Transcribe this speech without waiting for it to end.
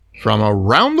from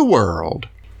around the world.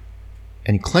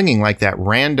 And clinging like that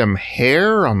random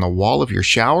hair on the wall of your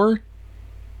shower?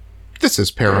 This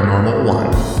is Paranormal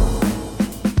One.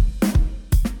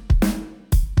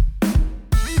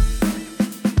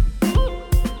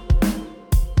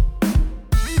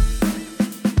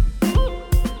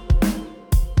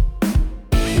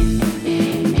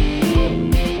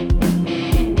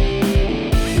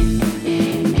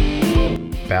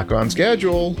 Back on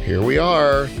schedule. Here we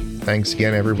are. Thanks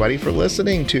again, everybody, for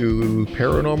listening to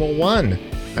Paranormal One.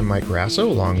 I'm Mike Grasso,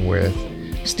 along with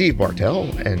Steve Bartell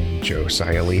and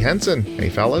Josiah Lee Henson. Hey,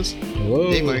 fellas.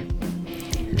 Hello. Hey, Mike.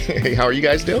 Hey, how are you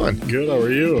guys doing? Good. How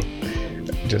are you?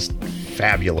 Just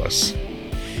fabulous.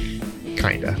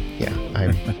 Kinda. Yeah.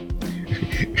 I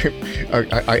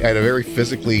had a very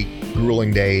physically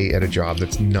grueling day at a job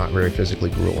that's not very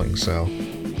physically grueling, so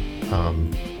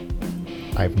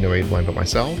I have nobody to blame but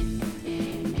myself.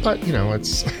 But, you know,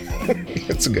 it's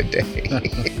it's a good day.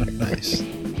 Nice.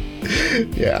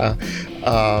 Yeah.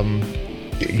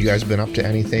 You guys been up to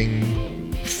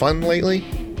anything fun lately?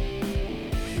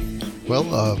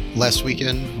 Well, last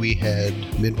weekend we had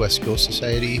Midwest Ghost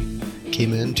Society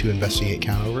came in to investigate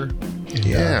Conover. And,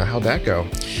 Yeah, how'd that go?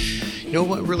 you know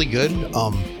what? Really good.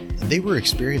 They were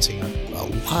experiencing a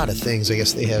lot of things. I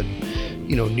guess they had,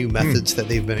 new methods that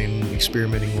they've been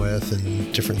experimenting with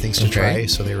and different things to try.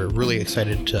 So they were really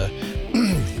excited to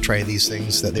try these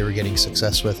things that they were getting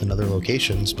success with in other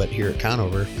locations, but here at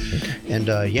Conover. Okay. And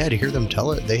to hear them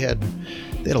tell it, they had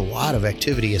a lot of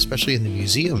activity, especially in the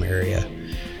museum area.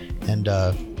 And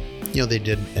they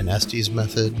did an Estes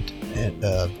method at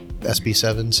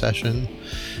SB7 session.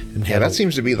 And that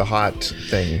seems to be the hot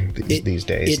thing these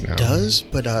days. It does,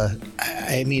 but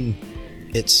I mean,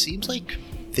 it seems like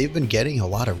they've been getting a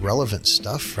lot of relevant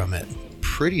stuff from it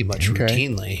pretty much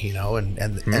routinely,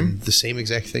 and the same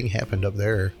exact thing happened up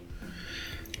there.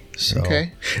 So.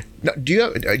 Okay. Now, do you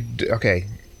have,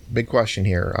 big question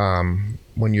here.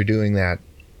 When you're doing that,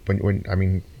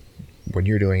 when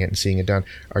you're doing it and seeing it done,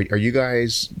 are you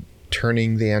guys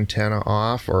turning the antenna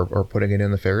off or putting it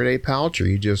in the Faraday pouch, or are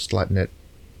you just letting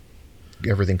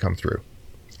everything come through?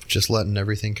 Just letting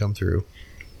everything come through.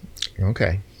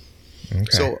 Okay.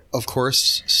 So, of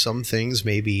course, some things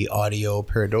may be audio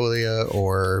pareidolia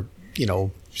or,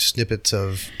 snippets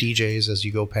of DJs as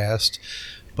you go past.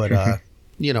 But, I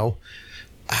don't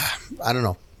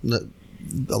know.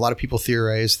 A lot of people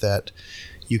theorize that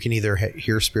you can either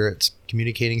hear spirits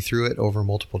communicating through it over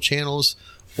multiple channels,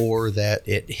 or that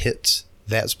it hits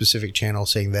that specific channel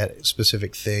saying that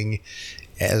specific thing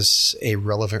as a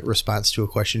relevant response to a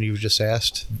question you've just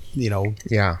asked.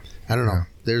 Yeah. I don't know.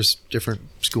 There's different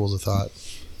schools of thought.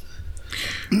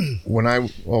 When I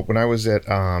was at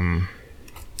and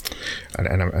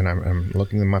I'm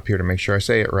looking them up here to make sure I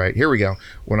say it right. Here we go.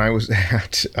 When I was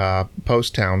at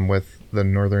Post Town with the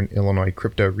Northern Illinois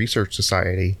Crypto Research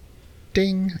Society,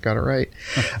 ding, I got it right.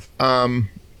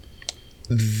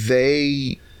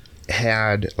 They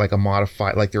had like a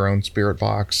modified, like their own spirit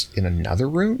box in another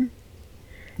room.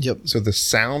 Yep. So the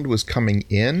sound was coming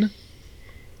in.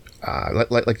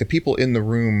 Like the people in the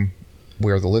room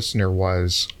where the listener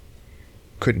was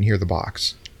couldn't hear the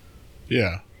box.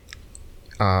 Yeah.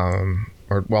 No,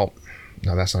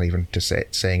 that's not even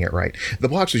saying it right. The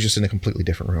box was just in a completely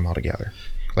different room altogether.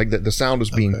 Like the sound was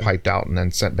being piped out and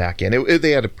then sent back in. They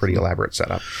had a pretty elaborate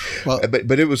setup. Well,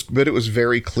 but it was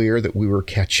very clear that we were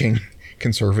catching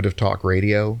conservative talk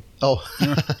radio. Oh,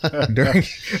 during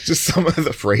just some of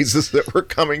the phrases that were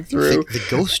coming through. The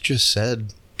ghost just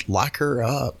said, "Lock her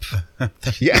up."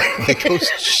 Yeah, the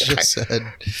ghost just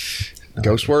said.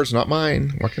 Ghost words, not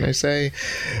mine. What can I say?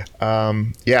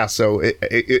 So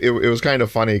it was kind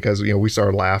of funny because we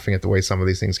started laughing at the way some of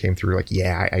these things came through. Like,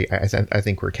 I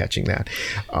think we're catching that.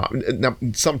 Now,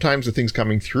 sometimes the things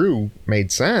coming through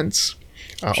made sense.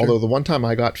 Sure. Although the one time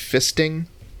I got fisting,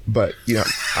 but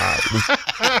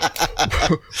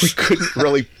we couldn't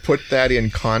really put that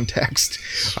in context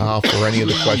for any of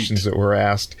the questions that were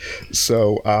asked.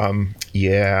 So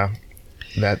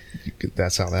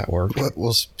that's how that worked.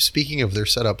 Well, speaking of their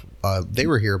setup, they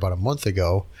were here about a month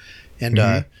ago,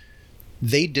 and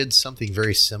they did something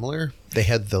very similar. They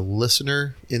had the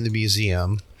listener in the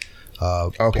museum,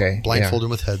 blindfolded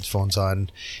with headphones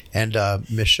on, and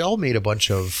Michelle made a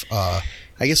bunch of, I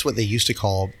guess what they used to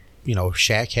call,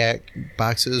 shack hack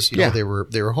boxes. They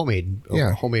were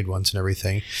homemade ones and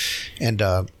everything. And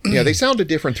they sounded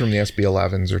different from the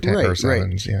SB11s or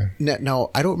 10R7s. Yeah.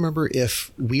 Now, I don't remember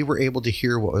if we were able to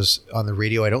hear what was on the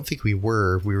radio. I don't think we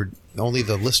were. We were only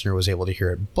the listener was able to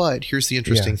hear it. But here's the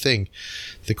interesting thing: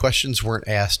 the questions weren't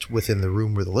asked within the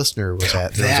room where the listener was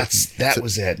at. That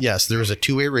was it. Yes, there was a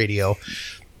two-way radio.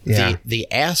 Yeah. The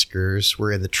askers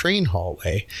were in the train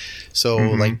hallway. So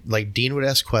like Dean would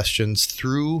ask questions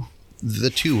through the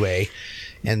two-way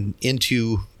and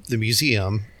into the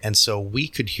museum, and so we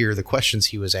could hear the questions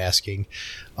he was asking.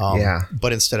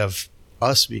 But instead of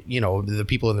us, the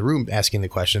people in the room asking the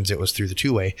questions, it was through the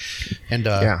two-way. And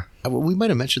we might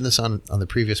have mentioned this on the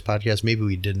previous podcast. Maybe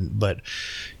we didn't, but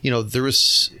there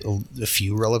was a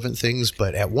few relevant things.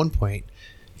 But at one point,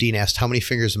 Dean asked, "How many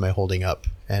fingers am I holding up?"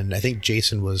 And I think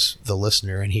Jason was the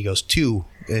listener, and he goes, "2"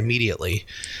 immediately.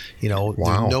 Wow.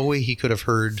 There's no way he could have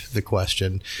heard the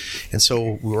question. And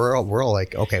so we're all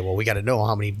like, okay, well, we got to know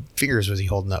how many fingers was he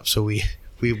holding up. So we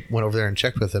went over there and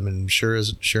checked with him, and sure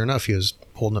enough, he was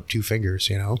holding up 2 fingers,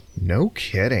 No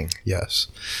kidding. Yes.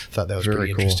 Thought that was Very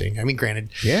pretty cool. interesting. I mean, granted,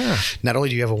 Yeah. not only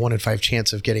do you have a 1 in 5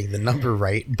 chance of getting the number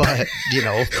right, but,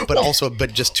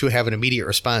 but just to have an immediate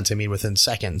response, I mean, within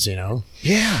seconds,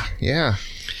 Yeah.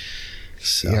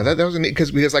 So, Yeah, that was neat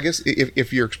because I guess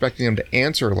if you're expecting them to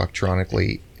answer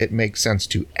electronically, it makes sense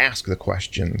to ask the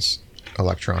questions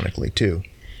electronically too.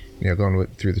 Going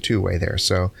through the two-way there.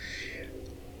 So,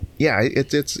 yeah,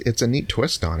 it's a neat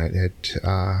twist on it.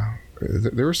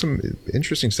 There was some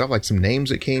interesting stuff, like some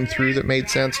names that came through that made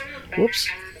sense. Whoops,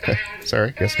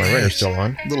 sorry. Guess my ringer's still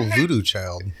on. little voodoo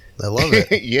child. I love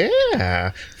it.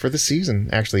 Yeah, for the season.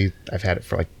 Actually, I've had it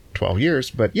for like 12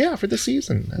 years, but yeah, for the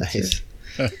season. That's Nice.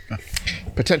 it.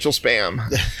 Potential spam.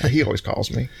 He always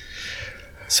calls me.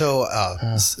 So,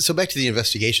 so back to the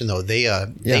investigation, though. They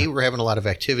were having a lot of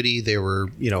activity. They were,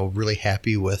 really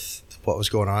happy with what was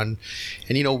going on.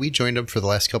 And, we joined them for the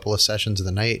last couple of sessions of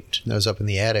the night. I was up in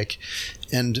the attic.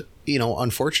 And,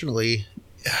 unfortunately,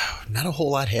 not a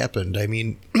whole lot happened. I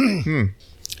mean, we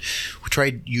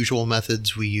tried usual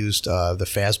methods. We used the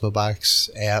Phasmabox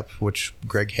app, which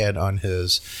Greg had on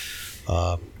his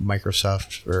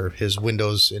Microsoft or his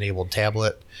Windows-enabled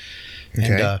tablet.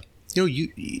 Okay. And,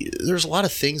 there's a lot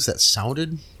of things that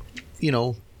sounded,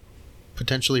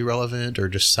 potentially relevant or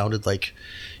just sounded like,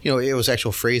 it was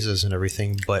actual phrases and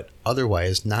everything, but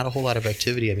otherwise not a whole lot of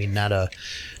activity. I mean, not a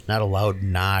loud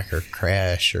knock or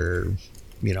crash or,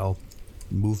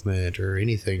 movement or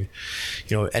anything,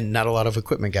 and not a lot of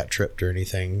equipment got tripped or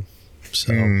anything.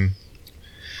 So,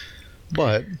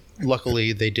 but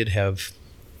luckily they did have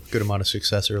good amount of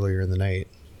success earlier in the night.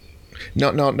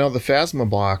 No, the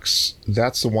Phasmabox,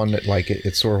 that's the one that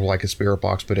it's sort of like a spirit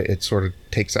box, but it sort of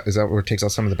takes out, is that where it takes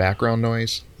out some of the background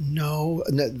noise? No,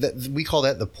 we call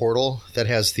that the portal that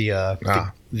has the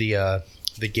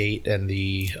gate and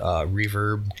the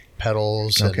reverb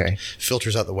pedals and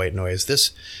filters out the white noise.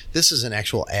 This is an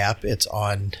actual app. It's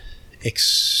on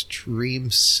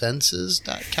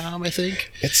extremesenses.com, I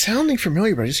think. It's sounding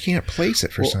familiar, but I just can't place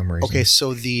it for some reason. Okay,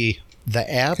 so the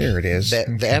app, there it is.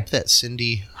 The app that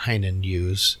Cindy Heinen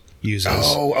uses.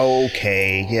 Oh,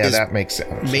 okay. Yeah, that makes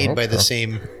sense. Made by the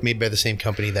same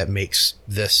company that makes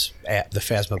this app, the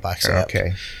Phasmabox app.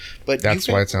 Okay. But that's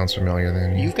why it sounds familiar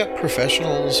then. You've got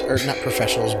professionals, or not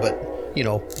professionals, but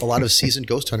a lot of seasoned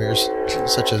ghost hunters,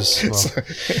 such as,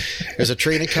 there's a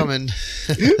train coming.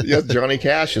 Yes, Johnny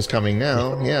Cash is coming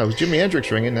now. Yeah, it was Jimi Hendrix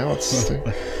ringing. Now it's...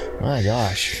 My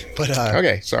gosh. But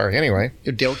okay, sorry. Anyway,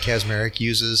 Dale Kaczmarek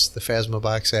uses the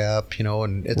Phasmabox app,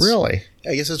 and it's really,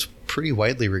 I guess it's pretty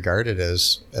widely regarded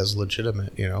as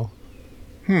legitimate,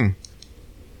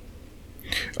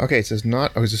 Okay, it says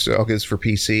not. Oh, is this okay? It's for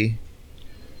PC.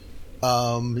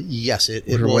 Yes,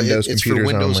 it's for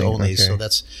Windows only. Okay. So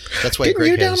that's why. Didn't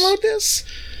Greg you download this?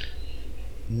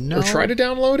 No. Or try to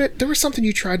download it? There was something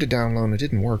you tried to download and it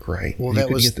didn't work right. Well, you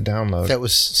couldn't get the download. That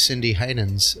was Cindy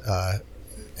Heinen's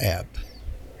app.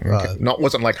 Okay. No, it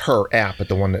wasn't like her app, but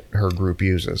the one that her group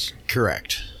uses.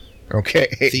 Correct. Okay.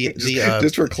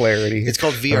 Just for clarity. It's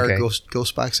called VR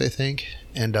Ghostbox, I think.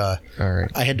 And all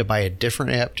right. I had to buy a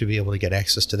different app to be able to get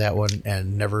access to that one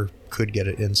and never could get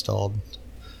it installed.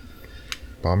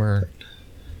 Bummer.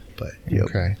 But yep.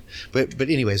 Okay. But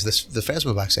anyways, the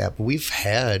Phasmabox app, we've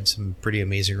had some pretty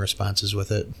amazing responses with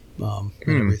it and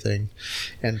everything.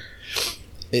 And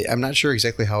I'm not sure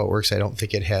exactly how it works. I don't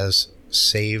think it has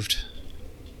saved.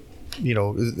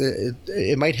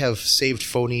 It might have saved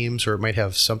phonemes, or it might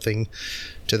have something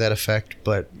to that effect.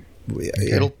 But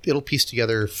it'll piece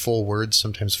together full words,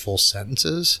 sometimes full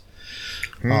sentences.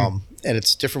 And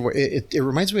it's different. It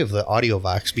reminds me of the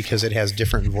AudioVox because it has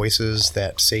different voices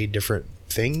that say different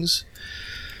things.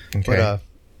 Okay. But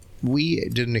we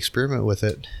did an experiment with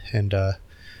it, and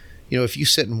if you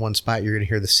sit in one spot, you're going to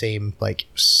hear the same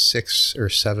 6 or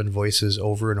 7 voices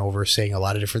over and over saying a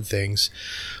lot of different things.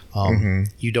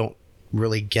 You don't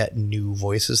really get new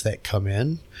voices that come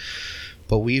in.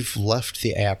 But we've left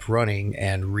the app running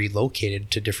and relocated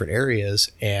to different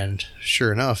areas. And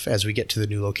sure enough, as we get to the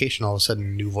new location, all of a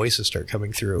sudden new voices start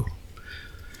coming through.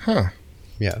 Huh.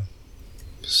 Yeah.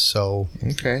 So,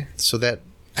 Okay. so that,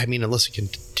 I mean, unless it can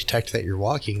detect that you're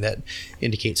walking, that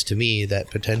indicates to me that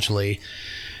potentially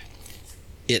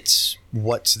it's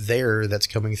what's there that's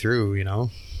coming through, you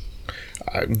know?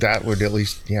 That would at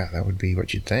least, yeah, that would be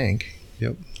what you'd think.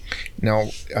 Yep. Now,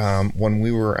 when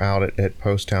we were out at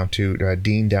Post Town too,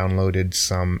 Dean downloaded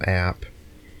some app.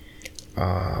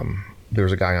 There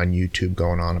was a guy on YouTube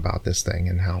going on about this thing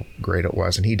and how great it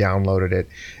was, and he downloaded it,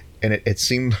 and it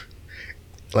seemed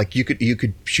like you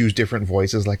could choose different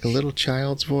voices, like a little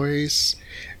child's voice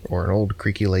or an old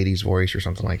creaky lady's voice or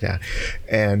something like that,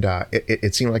 and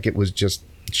it seemed like it was just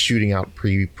shooting out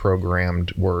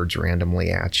pre-programmed words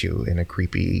randomly at you in a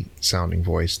creepy sounding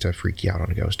voice to freak you out on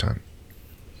a ghost hunt.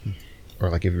 Or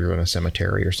like if you're in a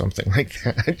cemetery or something like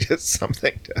that. Just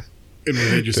something to... And were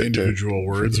they just individual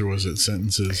words, or was it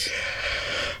sentences?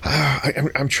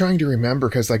 I'm trying to remember,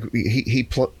 because like he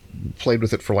played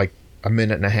with it for like a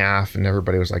minute and a half, and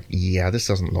everybody was like, yeah, this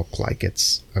doesn't look like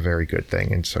it's a very good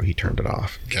thing, and so he turned it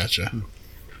off. Gotcha.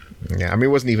 Yeah, I mean,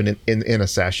 it wasn't even in a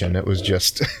session. It was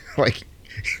just like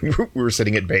we were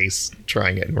sitting at base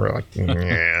trying it, and we're like,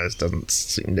 yeah, this doesn't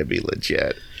seem to be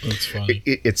legit. That's funny.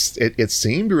 It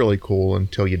seemed really cool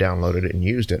until you downloaded it and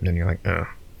used it, and then you're like, oh,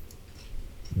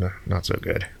 no, not so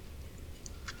good.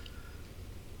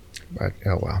 But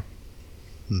oh well.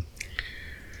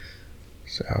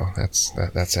 So that's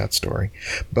that story.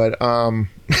 But I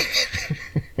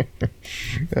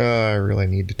really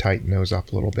need to tighten those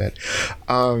up a little bit.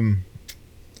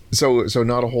 So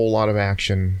not a whole lot of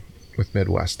action with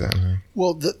Midwest then.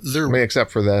 Well, there, I mean,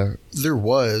 except for there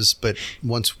was, but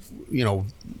once, you know,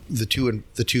 the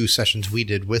two sessions we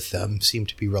did with them seemed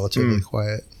to be relatively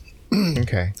quiet.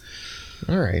 Okay,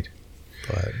 all right.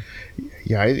 But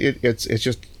yeah, it's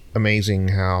just amazing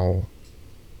how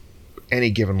any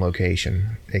given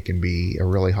location, it can be a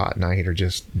really hot night or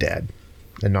just dead,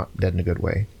 and not dead in a good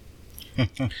way.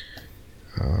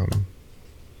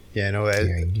 yeah, I know.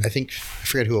 I think, I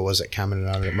forget who it was that commented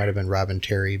on it. It might have been Robin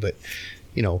Terry, but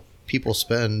you know, people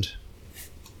spend,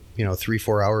 you know,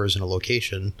 3-4 hours in a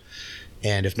location,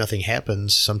 and if nothing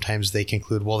happens, sometimes they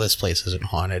conclude, well, this place isn't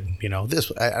haunted. You know,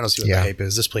 this, I don't see what the hype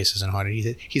is. This place isn't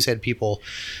haunted. He's had people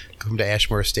come to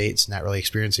Ashmore Estates, not really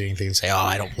experience anything, and say, oh,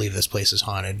 I don't believe this place is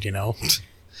haunted, you know?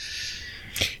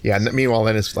 Yeah, and meanwhile,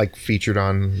 then it's like featured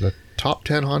on the top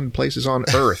 10 haunted places on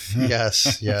Earth.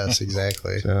 Yes,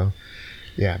 exactly. So,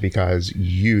 yeah, because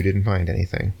you didn't find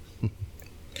anything.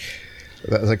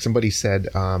 Like somebody said,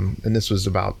 and this was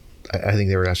about, I think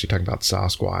they were actually talking about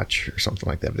Sasquatch or something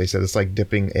like that, but they said it's like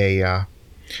dipping a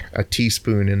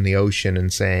teaspoon in the ocean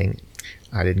and saying,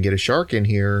 I didn't get a shark in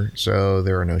here, so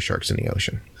there are no sharks in the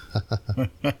ocean.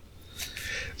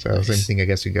 So nice. Same thing, I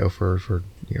guess, you go for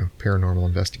you know, paranormal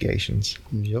investigations.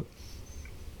 Yep,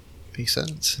 makes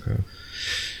sense.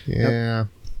 Yeah.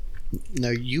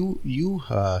 Now you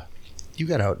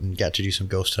got out and got to do some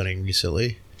ghost hunting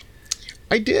recently.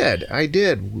 I did.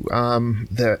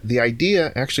 The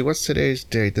idea, actually, what's today's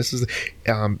date? This is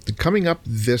coming up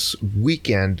this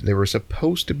weekend. There was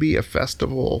supposed to be a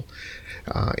festival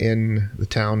in the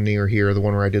town near here, the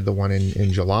one where I did the one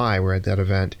in July, where I had that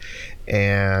event,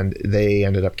 and they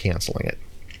ended up canceling it.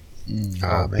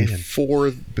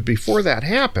 Before that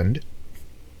happened,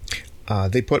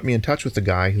 they put me in touch with the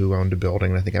guy who owned a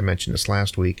building, and I think I mentioned this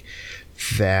last week,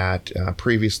 that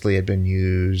previously had been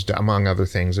used, among other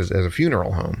things, as a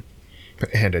funeral home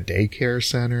and a daycare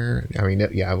center. I mean,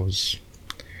 it's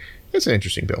an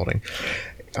interesting building,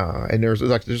 and there's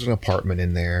an apartment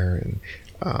in there, and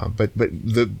but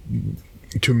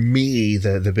to me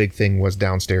the big thing was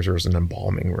downstairs there was an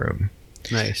embalming room.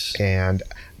 Nice. And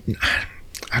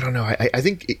I don't know. I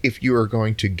think if you are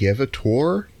going to give a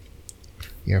tour,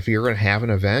 you know, if you're going to have an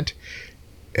event,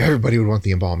 everybody would want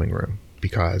the embalming room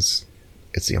because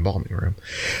it's the embalming room.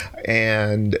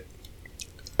 And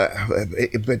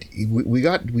but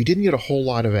we didn't get a whole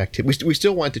lot of activity. We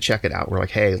still wanted to check it out. We're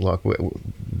like, hey, look,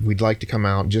 we'd like to come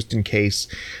out just in case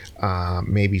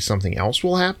maybe something else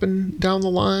will happen down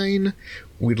the line.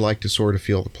 We'd like to sort of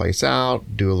feel the place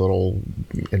out, do a little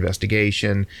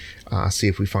investigation, see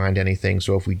if we find anything.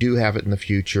 So if we do have it in the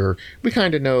future, we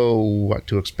kind of know what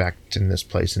to expect in this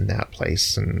place and that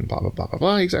place and blah, blah, blah, blah,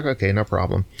 blah. Exactly. Okay, no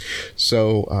problem.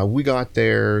 So we got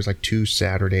there, it was like 2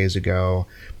 Saturdays ago,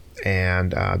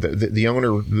 and the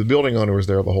owner, the building owner, was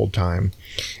there the whole time.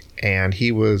 And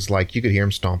he was like, you could hear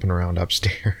him stomping around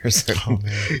upstairs. And, oh,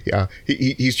 man. Yeah,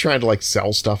 he's trying to like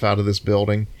sell stuff out of this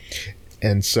building.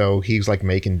 And so he's like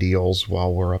making deals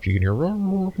while we're up. You can hear,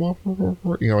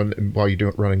 and while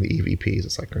you're running the EVPs.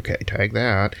 It's like, okay, tag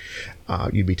that.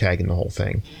 You'd be tagging the whole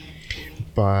thing.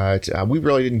 But we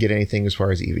really didn't get anything as far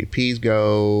as EVPs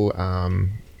go.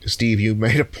 Steve, you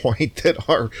made a point that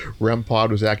our REM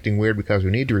pod was acting weird because we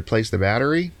need to replace the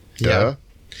battery. Yeah.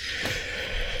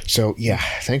 So yeah,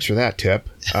 thanks for that tip.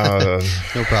 No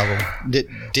problem. Did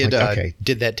okay.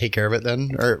 Did that take care of it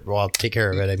then? Or well, take care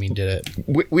of it. I mean, did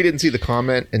it? We didn't see the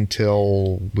comment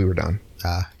until we were done.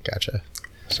 Gotcha.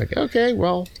 It's like, okay,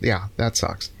 well, yeah, that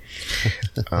sucks.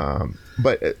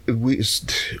 But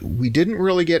we didn't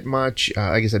really get much.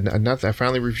 Like I said, I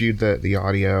finally reviewed the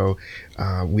audio.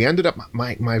 We ended up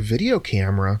my video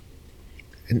camera,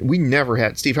 and we never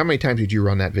had. Steve, how many times did you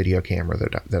run that video camera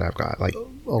that I've got? Like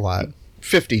a lot.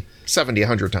 50, 70,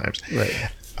 100 times. Right.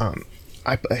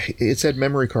 It said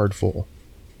memory card full.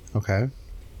 Okay.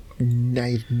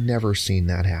 I've never seen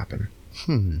that happen.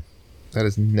 That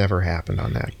has never happened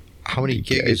on that. How many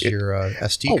gig is your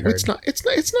SD card? It's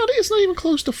not even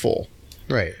close to full.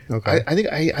 Right. Okay. I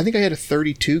think I had a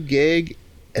 32 gig,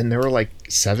 and there were like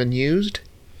 7 used.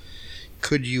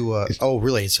 Could you? Oh,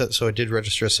 really? So it did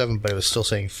register as 7, but it was still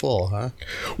saying full, huh?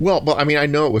 Well, I mean, I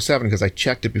know it was 7 because I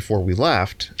checked it before we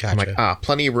left. Gotcha. I'm like,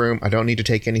 plenty of room. I don't need to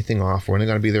take anything off. We're only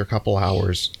going to be there a couple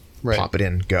hours. Right. Pop it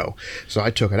in, go. So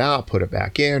I took it out, put it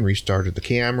back in, restarted the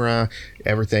camera,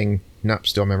 everything. Nope,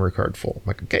 still memory card full. I'm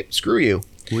like, okay, screw you.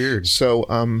 Weird. So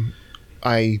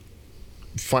I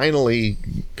finally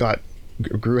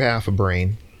grew half a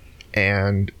brain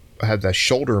and had the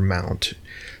shoulder mount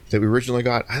that we originally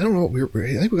got. I don't know what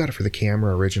I think we got it for the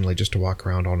camera originally, just to walk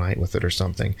around all night with it or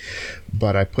something.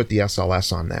 But I put the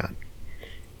SLS on that,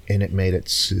 and it made it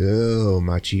so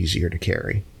much easier to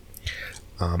carry.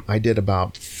 I did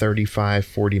about 35,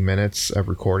 40 minutes of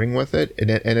recording with it,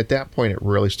 and at that point, it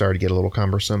really started to get a little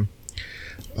cumbersome.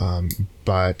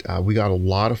 But we got a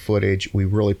lot of footage. We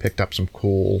really picked up some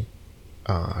cool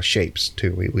shapes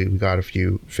too. We got a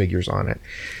few figures on it.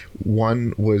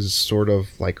 One was sort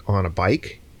of like on a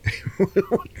bike,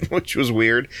 which was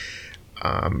weird.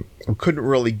 We couldn't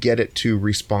really get it to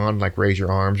respond, like raise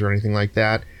your arms or anything like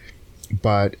that.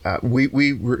 But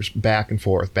we were back and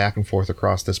forth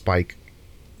across this bike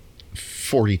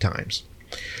 40 times.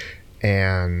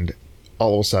 And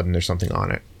all of a sudden there's something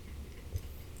on it.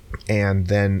 And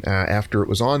then after it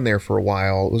was on there for a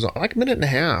while, it was like a minute and a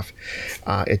half,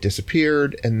 it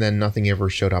disappeared, and then nothing ever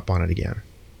showed up on it again.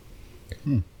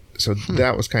 So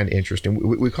that was kind of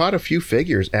interesting. We caught a few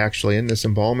figures actually in this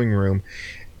embalming room,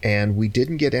 and we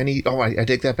didn't get any. Oh, I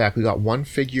take that back. We got one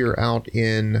figure out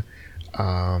in.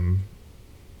 None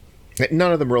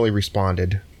of them really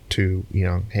responded to,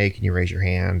 hey, can you raise your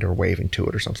hand, or waving to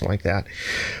it or something like that.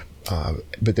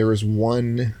 But there was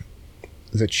one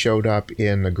that showed up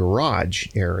in the garage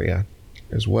area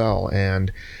as well,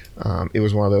 and it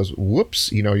was one of those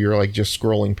whoops, you're like just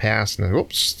scrolling past and then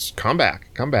whoops, come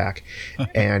back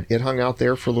and it hung out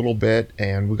there for a little bit,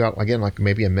 and we got again like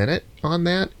maybe a minute on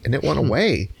that, and it went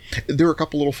away. There were a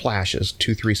couple little flashes,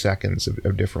 2-3 seconds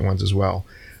of different ones as well,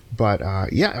 but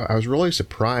yeah, I was really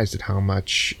surprised at how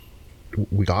much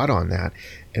we got on that,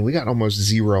 and we got almost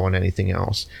zero on anything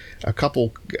else. A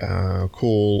couple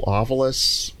cool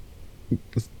Ovilus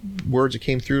words that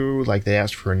came through, like they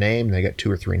asked for a name, and they got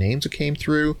 2 or 3 names that came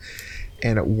through.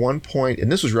 And at one point, and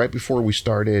this was right before we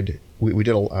started, we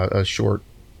did a short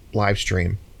live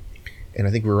stream, and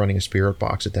I think we were running a Spirit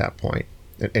Box at that point,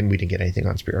 and we didn't get anything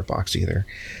on Spirit Box either.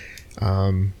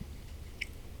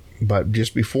 But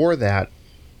just before that,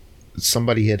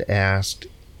 somebody had asked,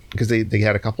 because they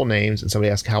had a couple names, and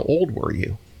somebody asked, how old were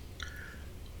you?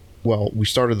 Well, we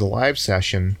started the live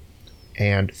session,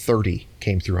 and 30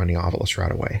 came through on the Ovilus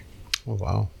right away. Oh,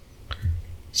 wow.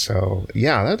 So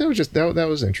yeah, that was just that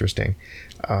was interesting.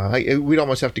 We'd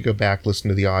almost have to go back, listen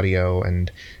to the audio, and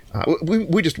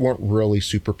we just weren't really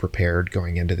super prepared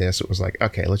going into this. It was like,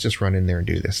 okay, let's just run in there and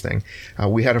do this thing.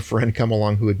 We had a friend come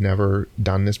along who had never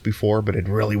done this before, but had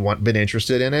really been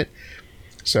interested in it.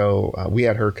 So we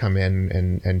had her come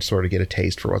in and sort of get a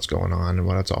taste for what's going on and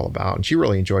what it's all about, and she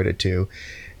really enjoyed it too.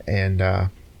 And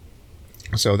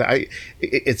so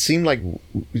it seemed like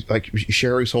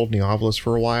Sherry was holding the Ovilus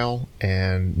for a while,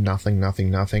 and nothing.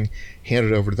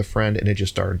 Handed it over to the friend, and it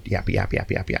just started yap,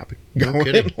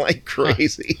 going like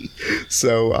crazy.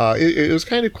 So it was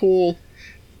kind of cool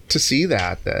to see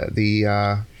that.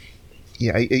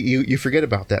 You forget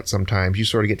about that sometimes. You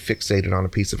sort of get fixated on a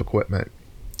piece of equipment,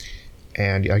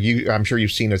 and I'm sure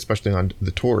you've seen it, especially on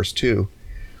the tours too,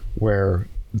 where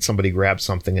somebody grabs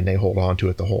something and they hold on to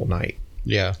it the whole night.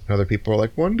 Yeah. Other people are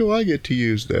like, when do I get to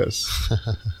use this?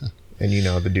 And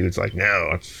the dude's like,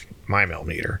 no, it's my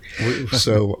millimeter.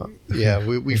 So yeah,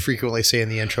 we frequently say in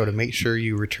the intro to make sure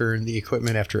you return the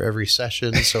equipment after every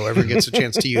session so everyone gets a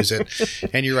chance to use it.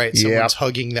 And you're right, someone's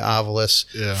hugging the Ovilus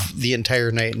the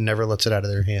entire night and never lets it out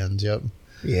of their hands. Yep.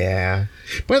 Yeah.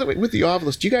 By the way, with the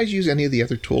Ovilus, do you guys use any of the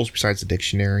other tools besides the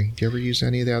dictionary? Do you ever use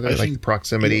any of the other, like the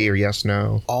proximity or yes,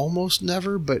 no? Almost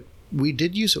never, but we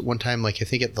did use it one time, like I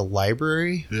think at the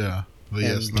library. Yeah. The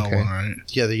yes, no one, right?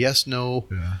 Yeah, the yes, no.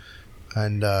 Yeah.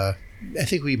 And I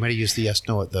think we might have used the yes,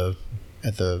 no at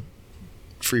the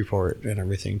Freeport and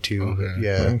everything too. Okay.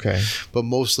 Yeah. Okay. But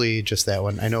mostly just that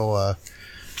one. I know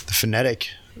the phonetic.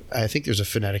 I think there's a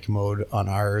phonetic mode on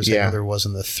ours. Yeah. I know there was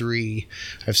in the 3.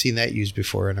 I've seen that used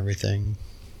before and everything.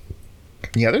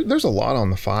 Yeah, there's a lot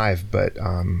on the 5, but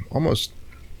almost,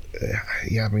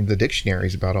 I mean, the dictionary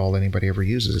is about all anybody ever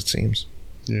uses, it seems.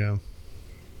 Yeah.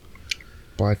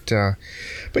 But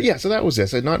yeah, so that was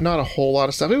this. Not a whole lot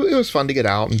of stuff. It was fun to get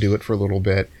out and do it for a little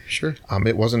bit. Sure.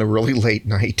 It wasn't a really late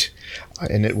night,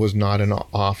 and it was not an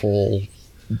awful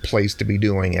place to be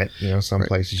doing it. You know, some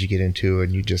places you get into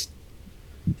and you just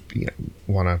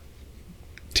want to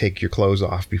take your clothes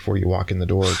off before you walk in the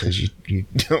door because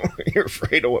you're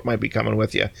afraid of what might be coming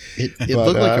with you. It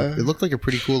looked like a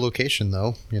pretty cool location,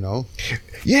 though.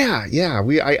 Yeah.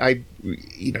 I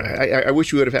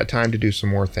wish we would have had time to do some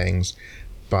more things,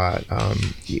 but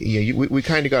we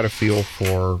kind of got a feel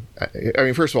for. I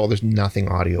mean, first of all, there's nothing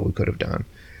audio we could have done,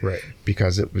 right?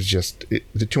 Because it was just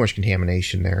too much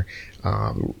contamination there,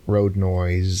 road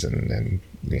noise, and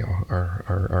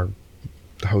our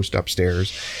host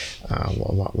upstairs, a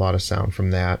lot of sound from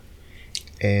that,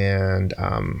 and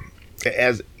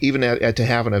as even to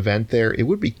have an event there, it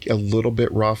would be a little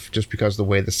bit rough just because the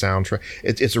way the sound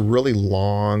it's a really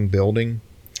long building,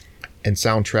 and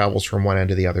sound travels from one end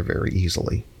to the other very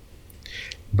easily,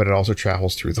 but it also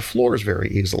travels through the floors very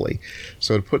easily.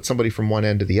 So to put somebody from one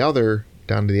end to the other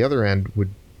down to the other end would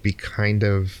be kind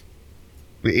of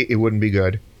it wouldn't be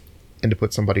good, and to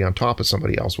put somebody on top of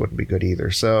somebody else wouldn't be good either.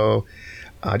 So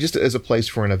just as a place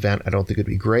for an event, I don't think it'd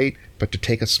be great. But to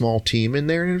take a small team in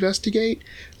there and investigate,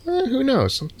 who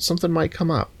knows? Something might come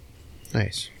up.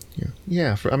 Nice.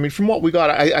 Yeah. From what we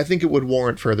got, I think it would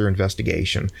warrant further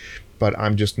investigation. But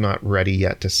I'm just not ready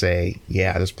yet to say,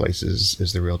 yeah, this place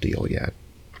is the real deal yet.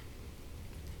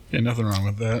 Yeah, nothing wrong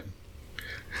with that.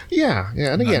 Yeah.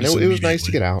 And again, it was nice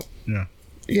to get out.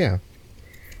 Yeah.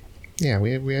 Yeah,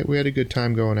 we had a good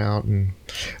time going out, and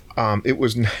it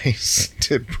was nice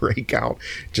to break out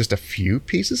just a few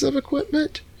pieces of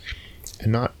equipment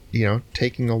and not,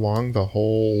 taking along the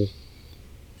whole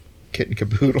kit and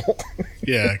caboodle.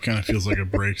 Yeah, it kind of feels like a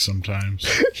break sometimes.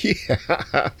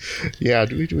 Yeah.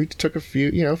 We took a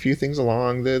few things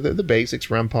along, the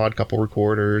basics: REM pod, couple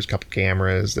recorders, couple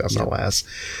cameras, SLS.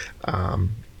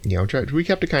 We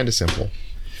kept it kind of simple.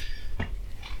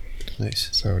 Nice.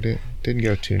 So it didn't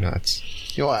go too nuts.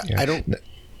 I don't.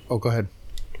 Oh, go ahead.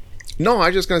 No, I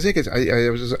was just going to say, because I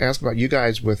was just asking about you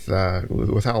guys with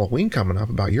Halloween coming up,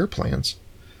 about your plans.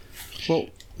 Well,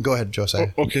 go ahead,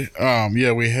 Josiah. Okay.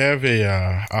 Yeah, we have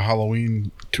a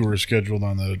Halloween tour scheduled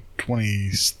on the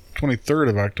 23rd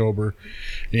of October,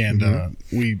 and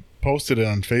we posted it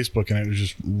on Facebook, and it was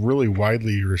just really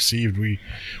widely received. We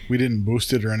didn't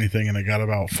boost it or anything, and it got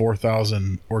about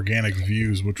 4,000 organic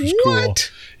views, which was cool.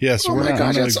 Yeah, so my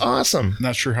gosh, that's awesome.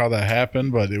 Not sure how that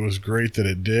happened, but it was great that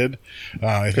it did.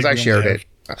 Because I shared it.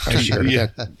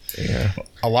 Yeah.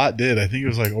 A lot did. I think it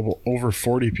was like over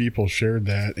 40 people shared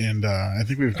that, and I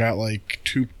think we've got like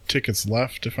 2 tickets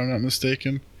left, if I'm not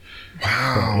mistaken.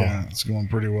 Wow. But yeah, it's going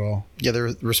pretty well. Yeah,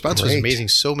 the response was amazing.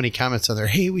 So many comments on there.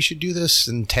 Hey, we should do this,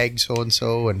 and tag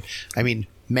so-and-so. And I mean,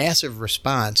 massive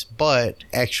response, but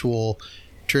actual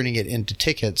turning it into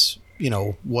tickets,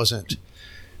 wasn't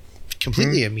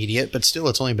completely immediate, but still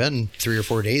it's only been 3 or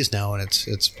 4 days now, and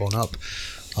it's blown up.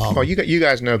 You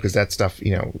guys know, because that stuff,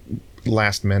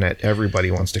 last minute, everybody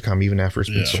wants to come even after it's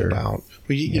been sold out.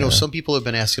 Well, some people have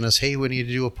been asking us, hey, when are you going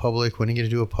to do a public? When are you going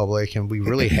to do a public? And we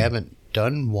really haven't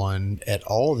done one at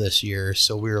all this year,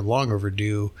 so we were long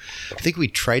overdue. I think we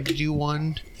tried to do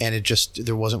one, and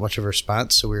there wasn't much of a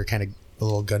response, so we were kind of a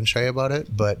little gun shy about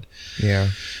it. But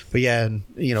yeah, and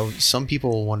some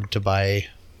people wanted to buy,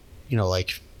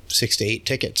 like 6 to 8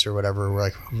 tickets or whatever. We're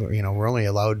like, we're only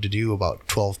allowed to do about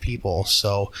 12 people,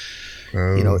 so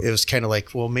it was kind of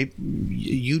like, well, maybe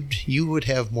you would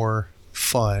have more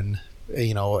fun,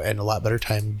 and a lot better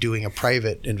time doing a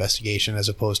private investigation as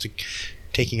opposed to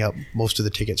taking up most of the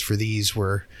tickets for these,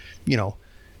 where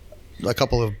a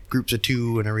couple of groups of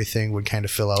 2 and everything would kind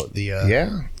of fill out the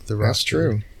rest. That's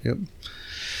true. Yep.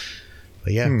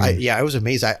 But yeah, I was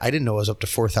amazed. I didn't know it was up to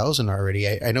 4,000 already.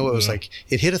 I know it was like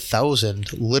it hit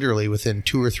 1,000 literally within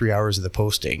 2 or 3 hours of the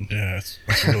posting. Yeah, it's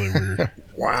really weird.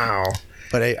 Wow.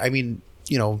 But I mean,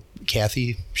 you know,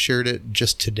 Kathy shared it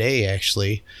just today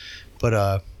actually,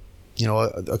 but you know,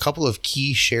 a couple of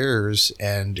key shares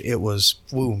and it was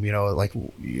boom. You know, like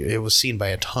it was seen by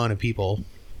a ton of people.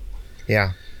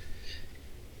 Yeah.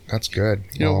 That's good.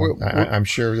 You know, I'm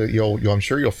sure that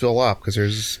you'll fill up because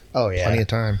there's plenty of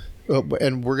time.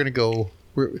 And we're gonna do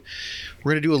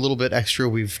a little bit extra.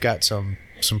 We've got some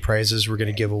prizes we're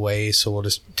gonna give away, so we'll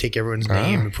just take everyone's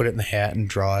name and put it in the hat and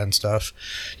draw and stuff.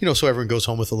 You know, so everyone goes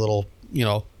home with a little, you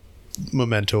know,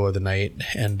 memento of the night.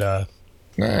 And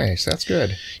nice, that's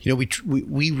good. You know,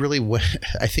 we really went.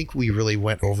 I think we really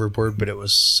went overboard, but it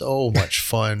was so much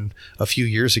fun a few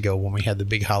years ago when we had the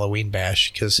big Halloween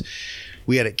bash because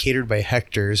we had it catered by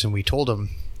Hector's, and we told them,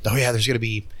 oh yeah, there's gonna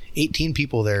be 18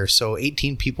 people there, so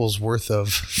 18 people's worth of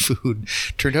food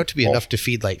turned out to be enough to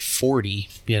feed like 40,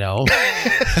 you know.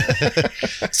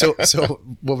 so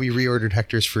when we reordered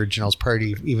Hector's for Janelle's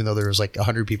party, even though there was like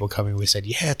 100 people coming, we said,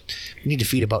 yeah, we need to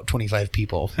feed about 25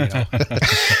 people, you know.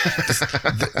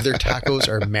 Their tacos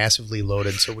are massively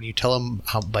loaded, so when you tell them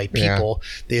how by people,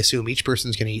 they assume each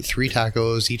person's going to eat 3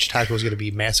 tacos. Each taco is going to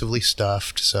be massively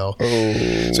stuffed, so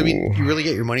I mean, you really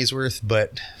get your money's worth.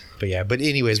 But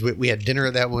anyways, we had dinner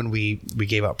at that one. We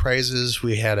gave out prizes.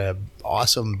 We had a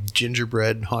awesome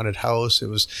gingerbread haunted house. It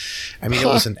was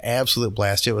an absolute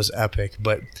blast. It was epic,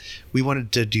 but we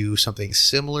wanted to do something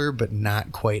similar, but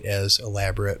not quite as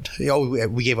elaborate. You know,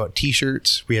 we gave out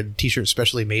t-shirts. We had t-shirts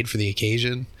specially made for the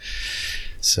occasion.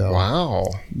 So wow.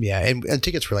 Yeah. And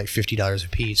tickets were like $50 a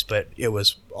piece, but it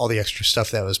was all the extra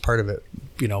stuff that was part of it,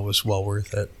 you know, was well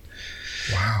worth it.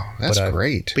 Wow. That's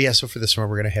great. But yeah, so for this summer,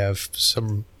 we're going to have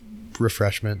some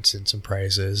refreshments and some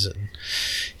prizes, and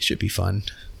it should be fun.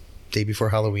 Day before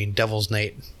Halloween, Devil's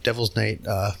Night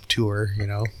tour, you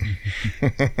know.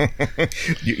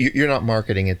 You're not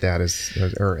marketing it that as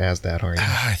that, are you?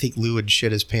 I think Lou would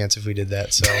shit his pants if we did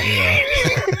that. So yeah.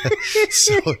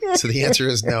 so the answer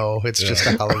is no. It's just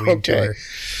a Halloween tour.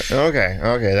 Okay.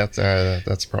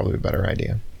 That's probably a better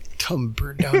idea. Come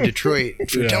burn down Detroit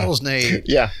for Devil's Night.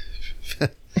 Yeah.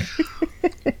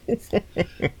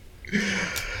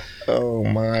 Oh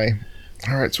my!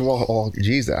 All right, so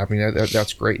geez, I mean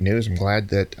that's great news. I'm glad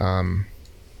that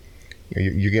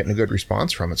you're getting a good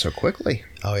response from it so quickly.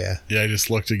 Oh yeah, yeah. I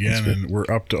just looked again, and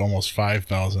we're up to almost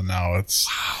 5,000 now. It's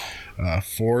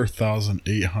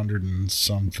 4,800 and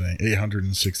something,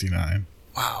 869.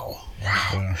 Wow.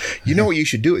 Yeah. You know what you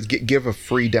should do is give a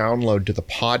free download to the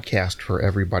podcast for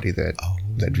everybody that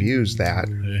views that.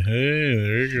 Hey,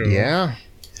 there you go. Yeah.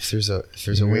 If there's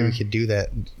a way we could do that,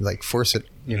 like force it,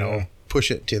 you know, push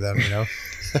it to them, you know.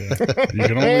 You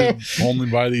can only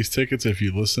buy these tickets if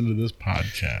you listen to this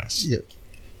podcast.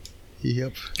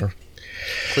 Yep. Or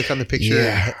click on the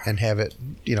picture and have it,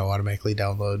 you know, automatically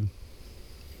download.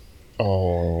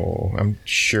 Oh, I'm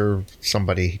sure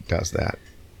somebody does that.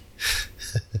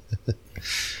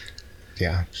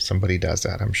 Yeah, somebody does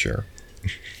that, I'm sure.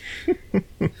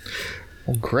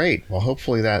 Well, great. Well,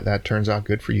 hopefully that turns out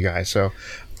good for you guys. So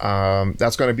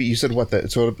that's going to be, you said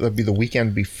so it'll be the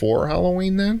weekend before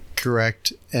Halloween then?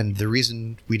 Correct. And the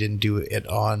reason we didn't do it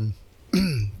on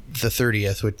the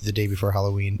 30th, which the day before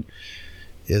Halloween,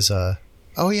 is so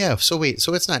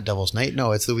it's not Devil's Night.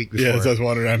 No, it's the week before. Yeah, I was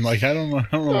wondering. I'm like, I don't know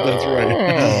if that's right.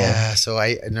 Yeah, so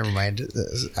never mind.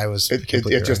 I was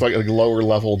it's just like a lower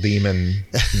level demon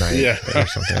night or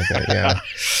something like that. Yeah.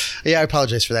 Yeah, I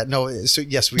apologize for that. No, so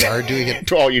yes, we are doing it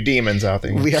to all you demons out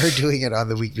there. We are doing it on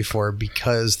the week before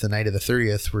because the night of the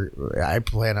 30th, I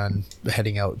plan on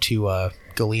heading out to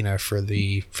Galena for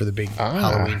the big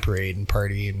Halloween parade and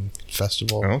party and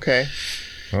festival. Okay.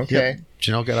 Yep.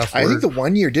 Janelle got off work. I think the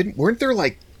one year weren't there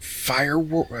like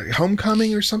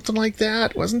homecoming or something like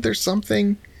that? Wasn't there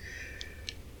something?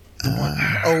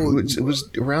 It was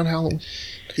around Halloween.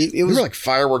 It was like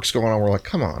fireworks going on. We're like,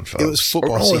 come on, folks. It was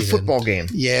football season. A football game.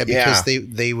 Yeah, because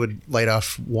they would light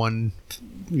off one,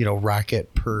 you know,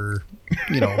 rocket per,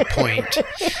 you know, point.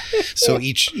 So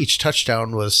each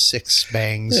touchdown was 6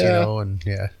 bangs, you know, and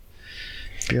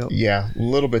Yep. Yeah, a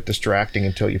little bit distracting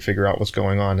until you figure out what's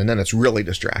going on, and then it's really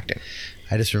distracting.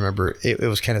 I just remember it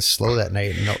was kind of slow that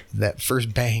night, and that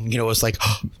first bang, you know, it was like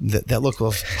that look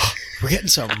of we're getting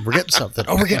something.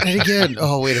 Oh, we're getting it again.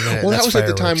 Oh, wait a minute. Well, that was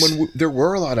fireworks. At the time when there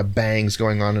were a lot of bangs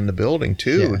going on in the building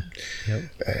too,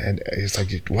 and it's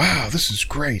like, wow, this is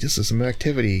great. This is some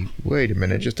activity. Wait a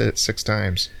minute, just did it 6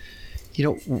 times. You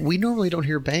know, we normally don't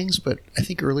hear bangs, but I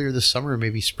think earlier this summer,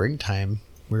 maybe springtime,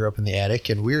 we were up in the attic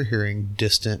and we were hearing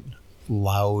distant,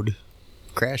 loud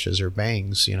crashes or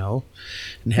bangs, and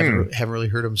haven't really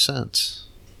heard them since.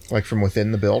 Like from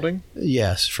within the building?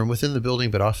 Yes, from within the building,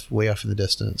 but way off in the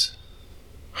distance.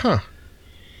 Huh.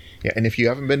 Yeah, and if you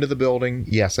haven't been to the building,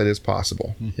 yes, it is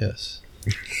possible. Yes.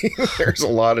 There's a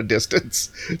lot of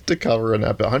distance to cover in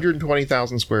that,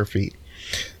 120,000 square feet.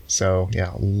 So,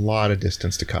 yeah, a lot of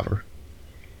distance to cover.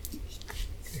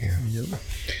 Yeah. Yep.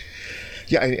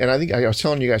 Yeah, and I think I was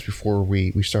telling you guys before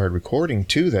we started recording,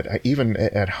 too, that even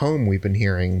at home we've been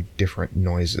hearing different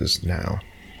noises now.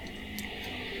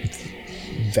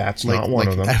 That's not one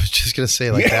of them. I was just going to say,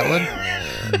 that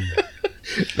one?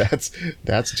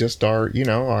 That's just our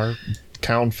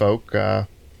town folk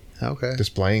Okay.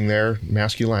 displaying their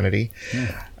masculinity.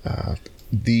 Yeah.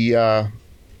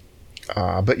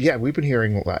 But yeah, we've been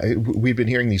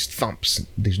hearing these thumps,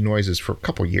 these noises for a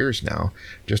couple years now,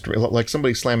 just like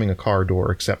somebody slamming a car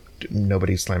door, except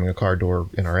nobody's slamming a car door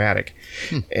in our attic.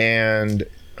 And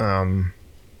of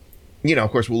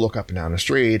course, we'll look up and down the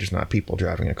street. There's not people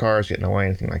driving in cars, getting away,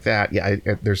 anything like that. Yeah,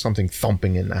 there's something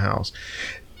thumping in the house,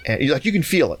 and you can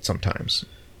feel it sometimes.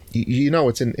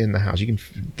 It's in the house.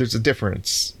 There's a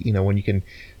difference, when you can.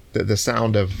 The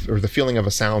sound of, or the feeling of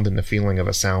a sound and the feeling of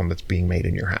a sound that's being made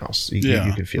in your house. You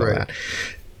can feel that.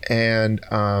 And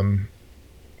a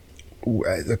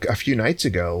few nights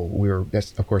ago, we were,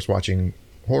 of course, watching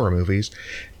horror movies,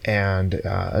 and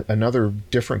another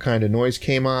different kind of noise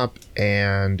came up,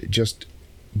 and just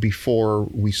before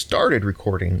we started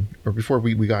recording, or before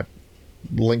we got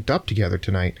linked up together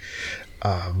tonight,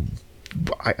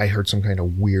 I heard some kind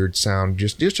of weird sound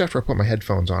just after I put my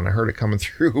headphones on. I heard it coming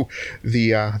through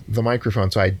the microphone,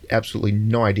 so I had absolutely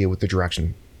no idea what the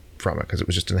direction from it, because it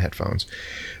was just in the headphones.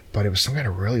 But it was some kind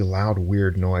of really loud,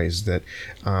 weird noise that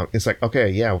it's like, okay,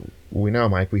 yeah, we know,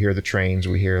 Mike, we hear the trains,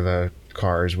 we hear the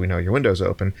cars, we know your window's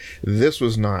open. This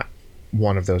was not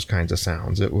one of those kinds of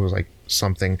sounds. It was like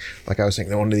something, like I was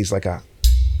thinking, one of these, like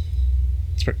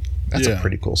that's a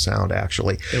pretty cool sound,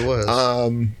 actually. It was.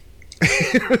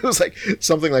 It was like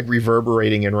something like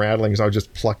reverberating and rattling, so I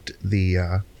just plucked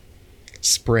the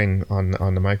spring on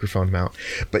the microphone mount.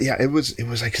 But yeah, it was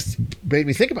like, made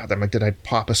me think about that. I'm like, did I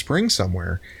pop a spring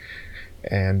somewhere?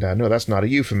 And no, that's not a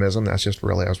euphemism. That's just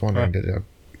really, I was wondering, did I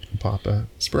pop a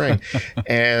spring?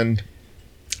 And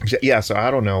yeah, so I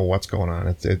don't know what's going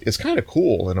on. It's kind of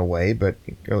cool in a way, but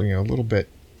a little bit,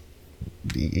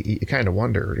 you kind of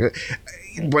wonder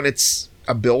when it's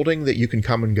a building that you can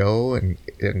come and go and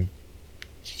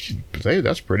say,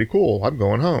 that's pretty cool, I'm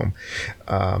going home.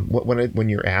 When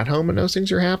you're at home and those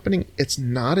things are happening, it's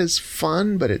not as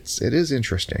fun, but it is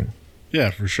interesting. Yeah,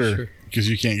 for sure. Because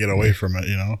you can't get away from it,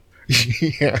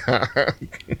 Yeah.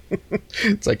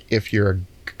 It's like, if you're a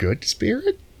good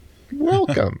spirit,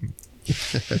 welcome.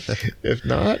 If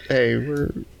not, hey,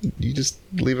 you just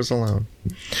leave us alone.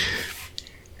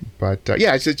 But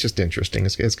yeah, it's just interesting.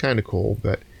 It's kind of cool,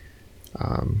 but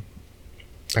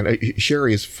and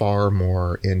Sherry is far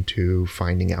more into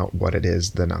finding out what it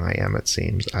is than I am, it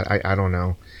seems. I don't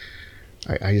know.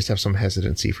 I just have some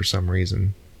hesitancy for some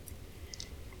reason.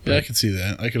 Yeah, I can see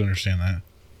that. I can understand that.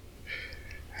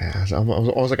 I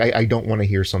was like, I don't want to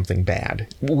hear something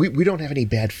bad. We don't have any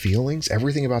bad feelings.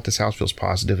 Everything about this house feels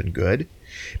positive and good.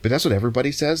 But that's what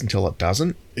everybody says until it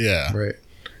doesn't. Yeah. Right.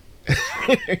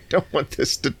 I don't want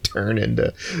this to turn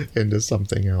into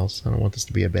something else. I don't want this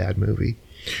to be a bad movie.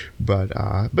 But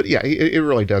yeah, it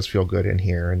really does feel good in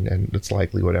here, and it's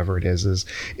likely whatever it is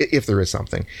if there is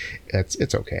something,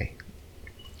 it's okay.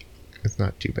 It's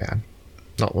not too bad.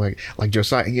 Not like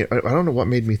Josiah. I don't know what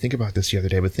made me think about this the other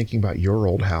day, but thinking about your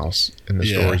old house and the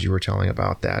stories you were telling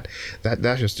about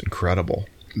that's just incredible.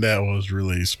 That was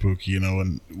really spooky,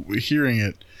 and hearing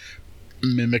it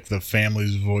mimic the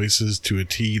family's voices to a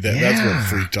T, that's what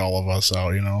freaked all of us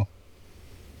out,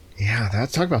 Yeah,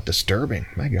 talk about disturbing.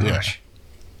 My gosh.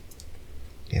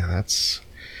 Yeah, that's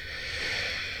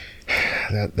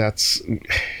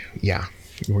yeah.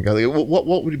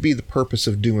 What would be the purpose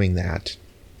of doing that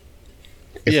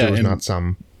if there was not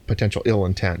some potential ill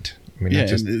intent? I mean,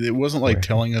 it wasn't like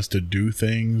telling us to do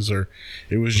things, or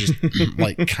it was just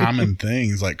like common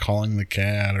things, like calling the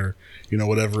cat, or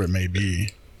whatever it may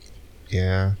be.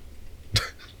 Yeah.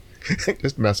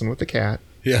 Just messing with the cat.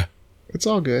 Yeah. It's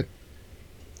all good.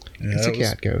 Yeah, it's a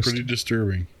cat ghost. Pretty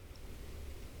disturbing.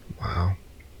 Wow.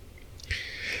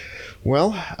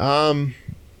 Well, do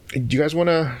you guys want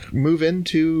to move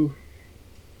into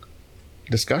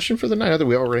discussion for the night? Although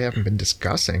we already haven't been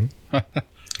discussing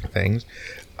things.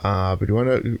 But do you want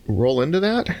to roll into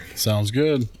that? Sounds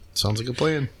good. Sounds like a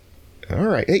plan. All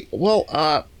right. Hey,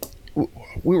 well,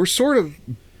 we were sort of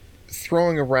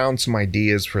throwing around some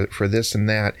ideas for this and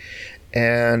that,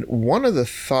 And one of the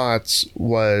thoughts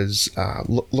was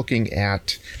looking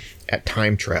at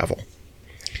time travel.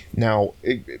 Now,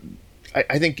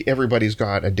 I think everybody's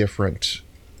got a different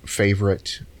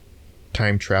favorite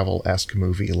time travel-esque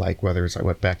movie, like whether it's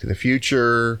Back to the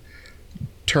Future,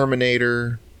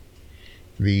 Terminator,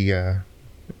 the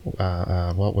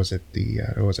what was it?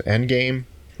 Was it Endgame?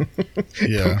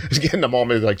 Yeah. I was getting them all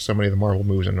maybe like so many of the Marvel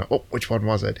movies, and which one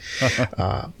was it?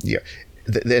 Yeah,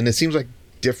 and it seems like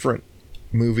different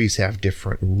movies have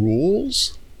different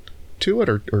rules to it,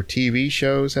 or TV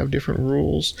shows have different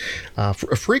rules.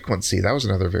 Frequency, that was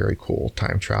another very cool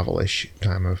time travel-ish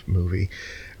kind of movie.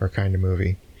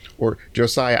 Or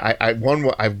Josiah, I'm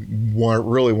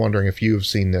really wondering if you have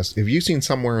seen this. Have you seen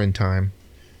Somewhere in Time?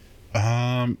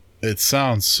 It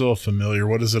sounds so familiar.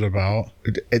 What is it about?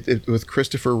 It with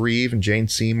Christopher Reeve and Jane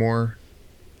Seymour.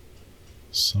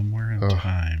 Somewhere in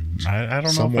Time. I don't know.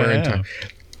 Somewhere if I in have.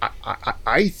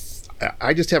 Time.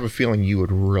 I just have a feeling you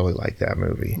would really like that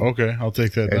movie. Okay, I'll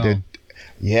take that down.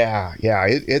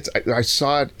 I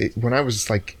saw it when I was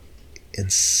like in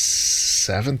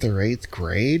 7th or 8th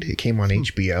grade. It came on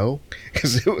HBO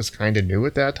because it was kind of new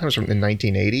at that time. It was from in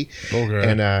 1980. Okay.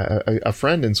 And a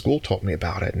friend in school told me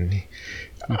about it, and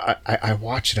I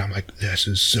watched it. I'm like, this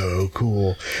is so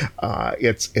cool.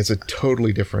 It's a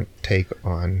totally different take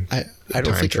on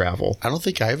time travel. I don't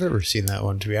think I've ever seen that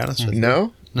one, to be honest with you.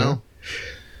 No.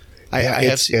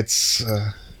 It's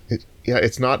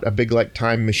not a big like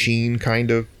time machine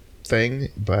kind of thing,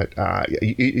 but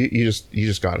you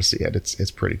just got to see it.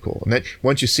 It's pretty cool. And then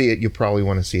once you see it, you probably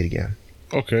want to see it again.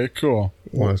 Okay, cool.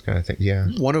 One of those kind of things. Yeah.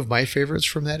 One of my favorites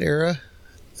from that era,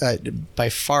 by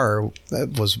far,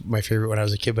 that was my favorite when I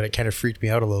was a kid, but it kind of freaked me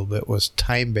out a little bit, was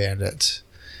Time Bandits.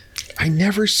 I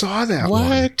never saw that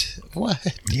one.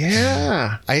 What?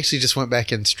 Yeah. I actually just went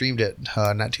back and streamed it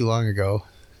not too long ago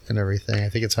and everything. I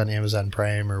think it's on Amazon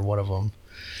Prime or one of them.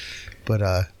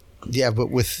 But but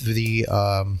with the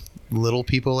little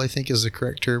people, I think is the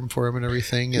correct term for them and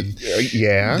everything. And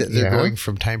they're going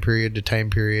from time period to time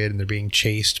period, and they're being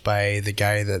chased by the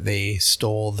guy that they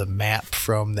stole the map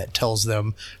from that tells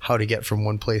them how to get from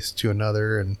one place to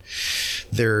another. And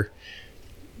they're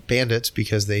bandits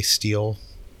because they steal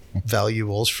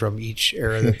valuables from each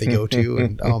era that they go to.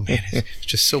 And oh man, it's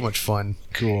just so much fun.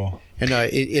 Cool. And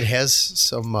it has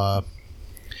some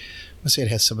let's say it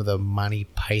has some of the Monty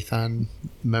Python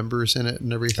members in it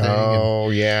and everything.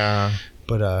 Yeah.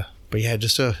 But yeah,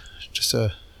 just a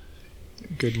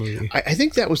good movie. I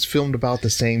think that was filmed about the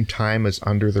same time as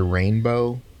Under the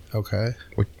Rainbow. Okay.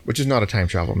 Which is not a time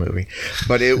travel movie,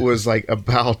 but it was like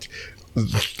about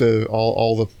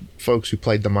all the folks who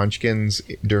played the Munchkins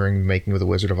during the making of The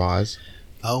Wizard of Oz.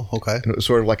 Oh, okay. And it was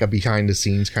sort of like a behind the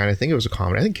scenes kind of thing. It was a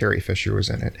comedy. I think Carrie Fisher was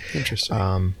in it.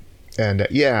 Interesting. And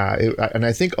and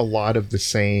I think a lot of the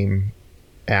same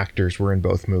actors were in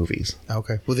both movies.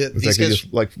 Okay. Well, these guys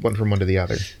just like went from one to the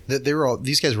other.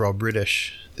 These guys were all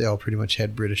British. They all pretty much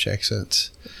had British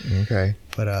accents. Okay.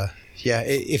 But yeah,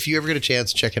 if you ever get a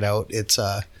chance, check it out. It's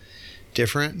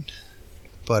different,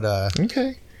 but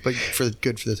okay. But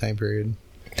good for the time period.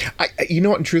 You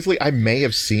know what? And truthfully, I may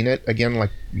have seen it again,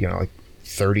 like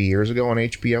 30 years ago on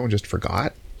HBO, and just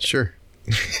forgot. Sure.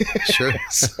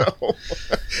 So,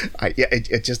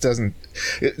 it just doesn't.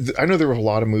 I know there were a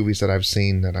lot of movies that I've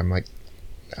seen that I'm like,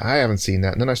 I haven't seen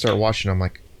that, and then I start watching. I'm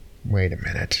like, wait a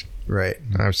minute, right?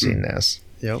 I've seen this.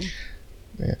 Yep.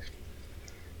 Yeah.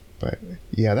 But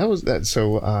yeah, that was that.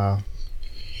 So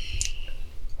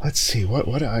let's see what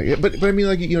but I mean,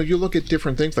 like you look at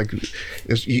different things. Like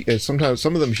sometimes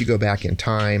some of them, if you go back in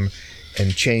time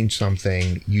and change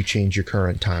something, you change your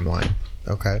current timeline.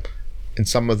 Okay. And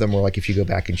some of them were like, if you go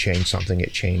back and change something,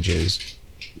 it changes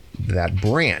that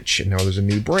branch. And now there's a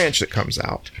new branch that comes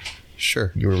out.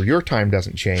 Sure. Your time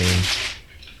doesn't change,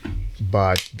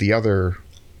 but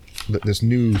this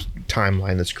new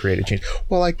timeline that's created change.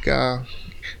 Well, like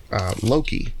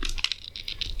Loki.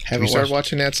 Have you started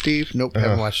watching that, Steve? Nope,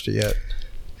 haven't watched it yet.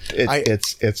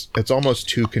 It's almost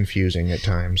too confusing at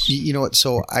times. You know what?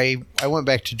 So I went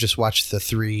back to just watch the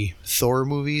 3 Thor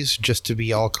movies just to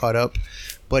be all caught up.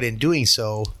 But in doing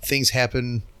so, things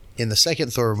happen in the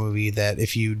second Thor movie that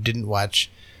if you didn't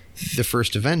watch the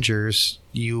first Avengers,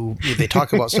 they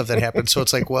talk about stuff that happened. So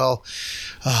it's like, well,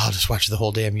 I'll just watch the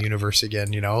whole damn universe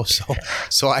again,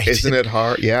 So isn't it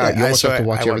hard? Yeah, you almost have to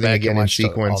watch everything again in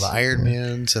sequence. All the Iron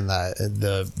Mans and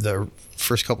the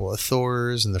first couple of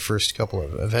Thors and the first couple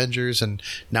of Avengers, and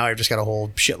now I've just got a whole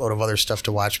shitload of other stuff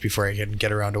to watch before I can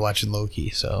get around to watching Loki.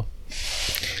 So.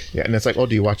 Yeah, and it's like,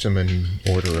 do you watch them in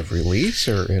order of release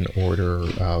or in order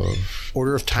of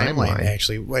timeline?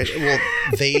 Actually, well,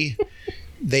 they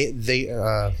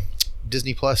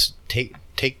Disney Plus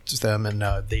takes them and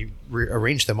they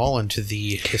arrange them all into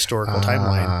the historical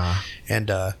timeline, and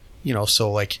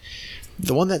so like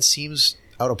the one that seems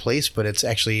out of place, but it's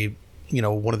actually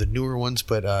one of the newer ones,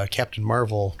 but Captain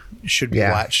Marvel should be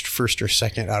watched first or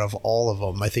second out of all of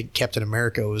them. I think Captain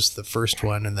America was the first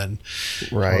one, and then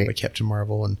followed by Captain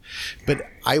Marvel. But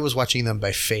I was watching them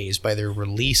by phase, by their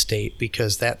release date,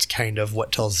 because that's kind of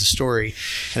what tells the story.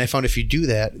 And I found if you do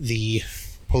that, the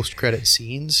post-credit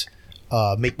scenes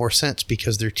make more sense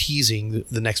because they're teasing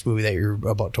the next movie that you're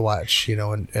about to watch,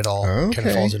 and it all kind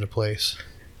of falls into place.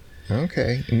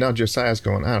 Okay. And now Josiah's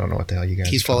going, I don't know what the hell you guys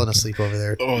He's falling asleep over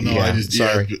there. Oh, no. Yeah,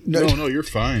 sorry. No, you're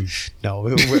fine.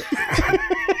 No.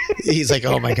 He's like,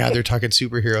 oh, my God, they're talking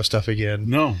superhero stuff again.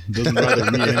 No, it doesn't bother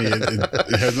me any.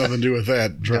 It has nothing to do with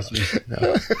that. Trust me.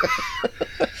 No.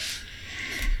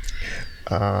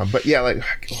 But yeah, like,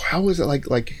 how is it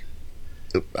like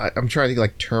I'm trying to think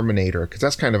like Terminator, because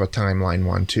that's kind of a timeline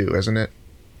one too, isn't it?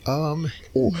 Or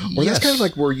that's kind of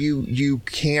like where you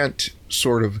can't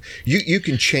sort of you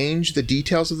can change the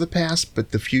details of the past,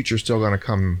 but the future's still going to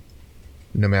come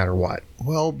no matter what.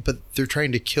 Well, but they're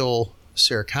trying to kill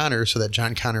Sarah Connor so that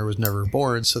John Connor was never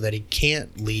born, so that he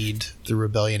can't lead the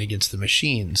rebellion against the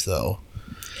machines, though.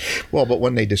 Well, but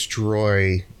when they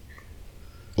destroy,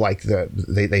 like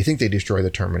they think they destroy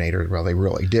the Terminator, well, they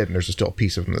really did, and there's still a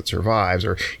piece of them that survives,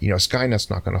 or Skynet's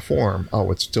not going to form. Oh,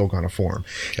 it's still going to form.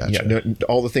 Gotcha.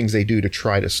 All the things they do to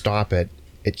try to stop it,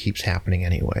 it keeps happening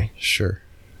anyway. Sure.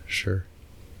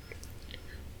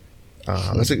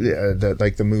 That's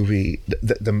like the movie.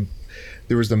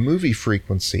 There was the movie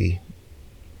Frequency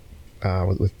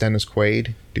with Dennis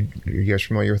Quaid. Are you guys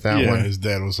familiar with that one? Yeah, his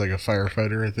dad was like a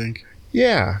firefighter, I think.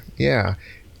 Yeah.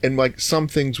 And like some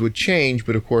things would change,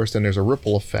 but of course then there's a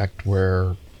ripple effect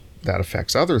where that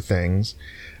affects other things.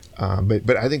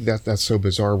 But I think that's so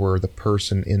bizarre where the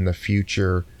person in the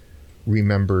future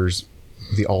remembers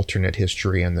the alternate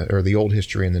history or the old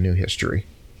history and the new history.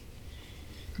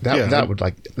 That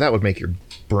would make your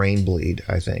brain bleed.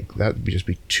 I think that would just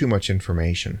be too much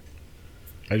information.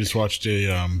 I just watched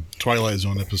a Twilight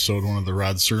Zone episode, one of the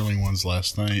Rod Serling ones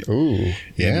last night. Ooh,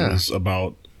 yeah. And it was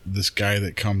about this guy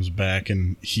that comes back,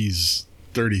 and he's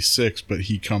 36, but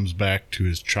he comes back to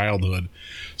his childhood,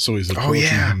 so he's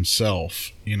approaching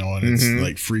himself, and it's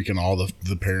like freaking all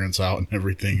the parents out and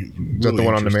everything. Is that the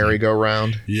one on the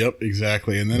merry-go-round? Yep,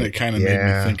 exactly. And then it kind of made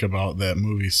me think about that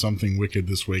movie Something Wicked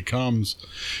This Way Comes,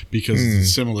 because it's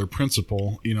a similar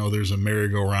principle. There's a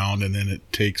merry-go-round, and then it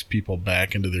takes people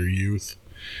back into their youth.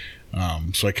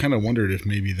 So I kind of wondered if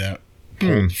maybe that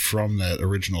pulled from that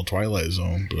original Twilight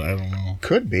Zone, but I don't know.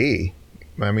 Could be.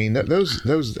 I mean, those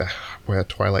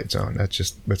Twilight Zone,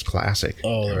 that's classic.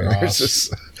 Oh, they're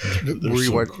awesome. Were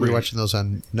you watching those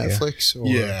on Netflix?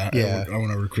 Yeah. I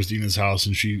went over to Christina's house,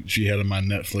 and she had them on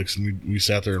Netflix, and we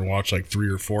sat there and watched like 3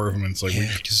 or 4 of them, and it's like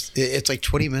it's like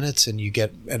 20 minutes, and you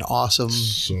get an awesome.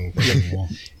 So cool.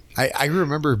 I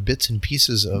remember bits and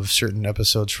pieces of certain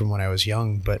episodes from when I was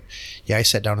young, but I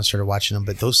sat down and started watching them.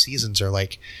 But those seasons are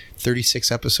like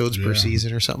 36 episodes per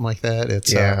season or something like that.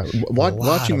 It's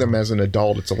watching them as an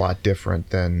adult, it's a lot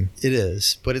different than it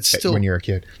is, but it's still when you're a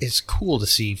kid. It's cool to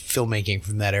see filmmaking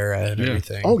from that era and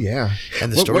everything. Oh yeah,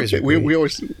 and the stories are great. We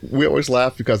always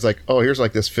laugh because like, oh, here's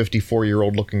like this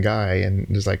 54-year-old looking guy, and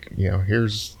it's like,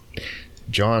 here's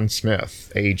John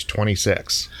Smith, age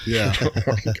 26. Yeah. Like,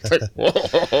 whoa.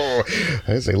 I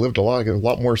guess they lived a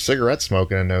lot more cigarette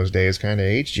smoking in those days, kind of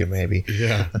aged you maybe.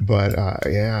 Yeah. But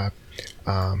but yeah,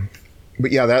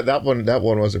 that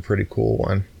one was a pretty cool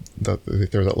one.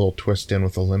 There's that little twist in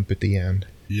with a limp at the end.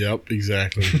 Yep,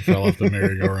 exactly. Fell off the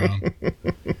merry-go-round.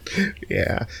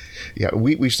 Yeah.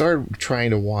 We started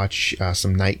trying to watch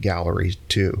some Night Gallery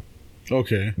too.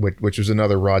 Okay. Which was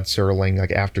another Rod Serling,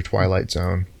 like after Twilight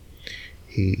Zone.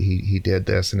 He did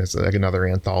this, and it's like another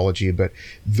anthology, but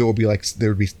there would be like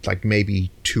maybe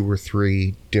 2 or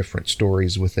 3 different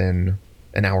stories within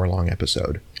an hour-long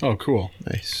episode. Oh, cool.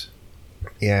 Nice.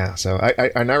 Yeah, so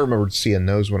I remember seeing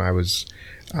those when I was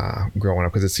growing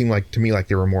up, because it seemed like to me like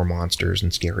there were more monsters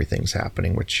and scary things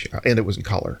happening, and it was in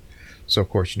color. So of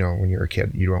course, when you're a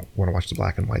kid, you don't want to watch the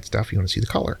black and white stuff. You want to see the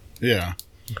color. Yeah.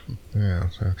 Yeah.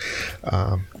 So,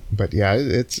 but yeah,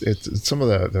 it's some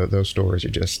of those stories are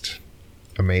just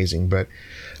amazing. But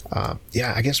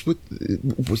I guess with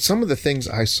some of the things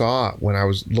I saw when I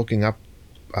was looking up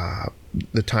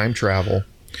the time travel,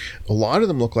 a lot of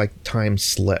them look like time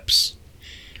slips,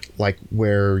 like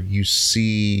where you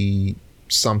see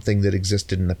something that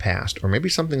existed in the past, or maybe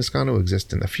something that's going to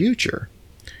exist in the future,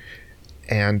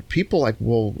 And people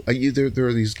there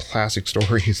are these classic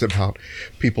stories about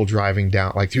people driving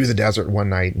down like through the desert one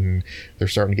night, and they're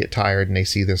starting to get tired, and they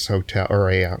see this hotel, or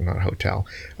not a hotel,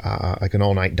 like an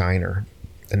all-night diner,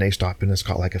 and they stop in. It's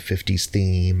got like a 50s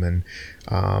theme, and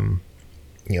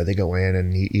they go in,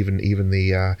 and even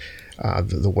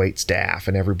the wait staff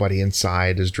and everybody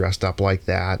inside is dressed up like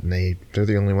that, and they're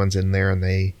the only ones in there, and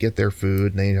they get their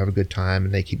food, and they have a good time,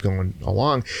 and they keep going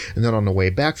along. And then on the way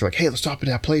back, they're like, hey, let's stop at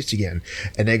that place again.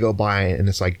 And they go by, and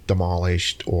it's like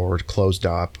demolished or closed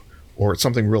up, or it's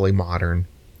something really modern.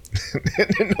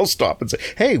 And then they'll stop and say,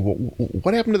 hey,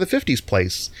 what happened to the 50s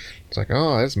place? It's like,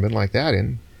 oh, it hasn't been like that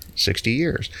in 60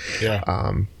 years.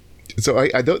 Yeah. So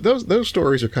those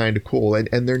stories are kind of cool,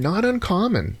 and they're not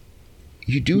uncommon.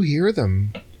 You do hear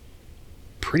them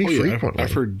pretty frequently.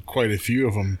 I've heard quite a few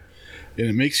of them, and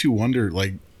it makes you wonder,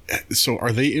 like, so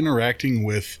are they interacting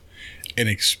with an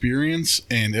experience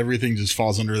and everything just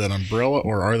falls under that umbrella,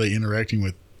 or are they interacting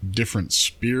with different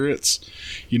spirits?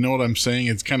 You know what I'm saying?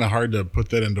 It's kind of hard to put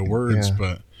that into words,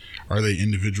 but are they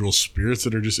individual spirits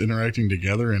that are just interacting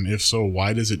together? And if so,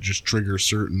 why does it just trigger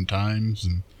certain times?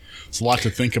 And it's a lot to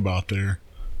think about there.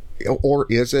 Or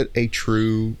is it a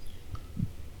true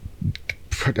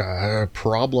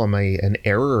problem, an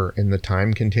error in the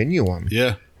time continuum?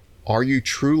 Yeah. Are you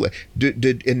truly did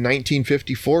in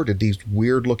 1954 did these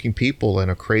weird looking people in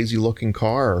a crazy looking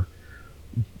car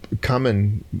come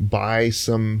and buy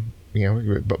some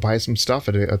stuff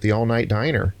at the all night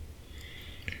diner?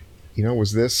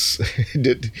 Was this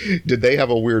did they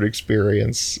have a weird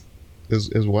experience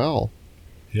as well?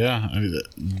 Yeah, I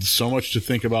mean, so much to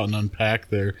think about and unpack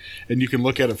there. And you can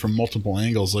look at it from multiple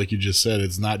angles, like you just said.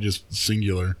 It's not just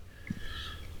singular.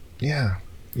 Yeah.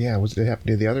 What's happened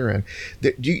to the other end?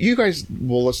 You guys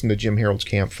will listen to Jim Harold's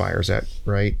Campfire, is that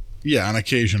right? Yeah, on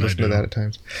occasion listen I do. To that at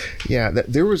times. Yeah,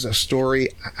 there was a story,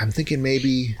 I'm thinking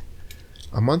maybe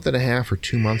a month and a half or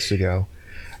 2 months ago,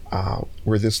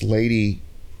 where this lady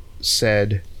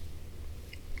said,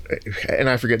 and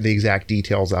I forget the exact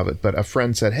details of it, but a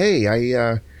friend said, hey,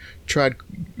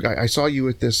 I saw you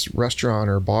at this restaurant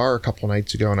or bar a couple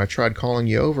nights ago, and I tried calling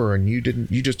you over, and you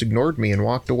just ignored me and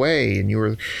walked away, and you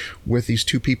were with these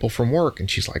two people from work.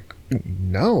 And she's like,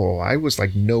 no, I was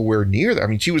like nowhere near that. I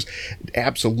mean, she was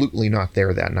absolutely not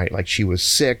there that night. Like she was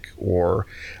sick, or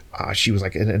she was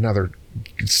like in another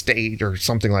state or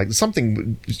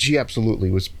something. She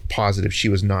absolutely was positive she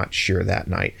was not sure that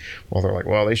night. Well, they're like,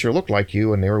 well, they sure looked like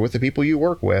you, and they were with the people you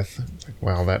work with. Like,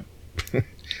 well, that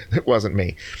it wasn't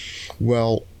me.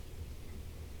 Well,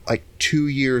 like 2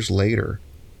 years later,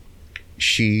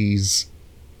 she's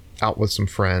out with some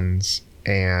friends,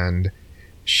 and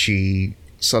she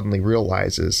suddenly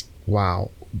realizes,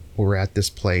 wow, we're at this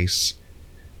place.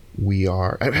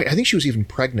 I think she was even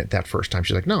pregnant that first time.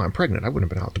 She's like, no, I'm pregnant. I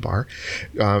wouldn't have been out at the bar.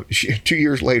 2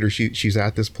 years later, she's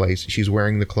at this place. She's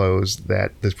wearing the clothes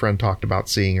that this friend talked about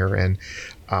seeing her in.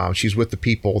 She's with the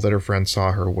people that her friend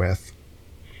saw her with.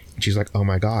 She's like, oh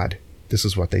my God, this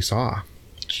is what they saw.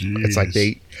 Jeez. It's like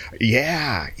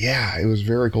it was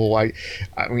very cool. I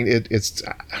mean,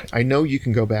 I know you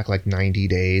can go back like 90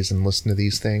 days and listen to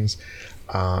these things.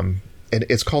 And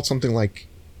it's called something like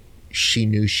She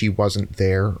Knew She Wasn't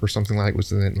There, or something like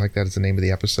that is the name of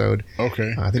the episode.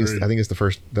 Okay. I think it's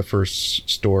the first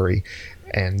story.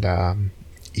 And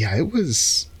it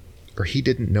was, or he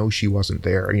didn't know she wasn't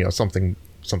there, something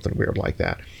weird like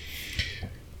that.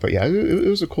 But yeah, it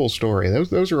was a cool story.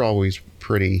 Those are always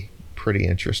pretty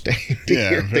interesting to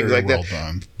hear things like that.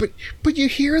 Done. But you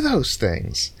hear those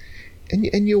things,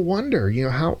 and you wonder,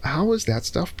 how is that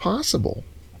stuff possible?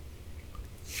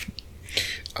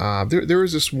 There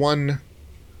was this one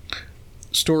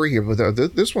story here, but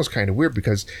this one's kind of weird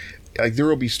because, like, there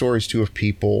will be stories too of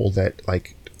people that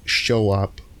like show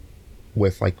up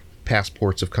with like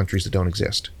passports of countries that don't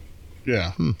exist.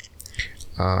 Yeah.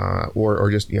 Or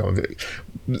just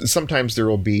sometimes there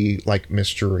will be like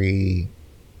mystery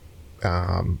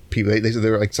people. They said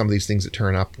there are like some of these things that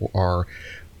turn up are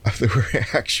they were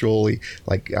actually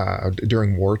like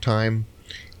during wartime.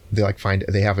 They like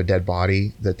they have a dead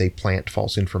body that they plant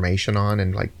false information on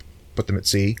and like put them at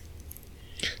sea.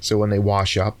 So when they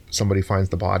wash up, somebody finds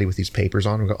the body with these papers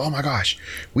on and go, oh my gosh,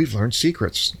 we've learned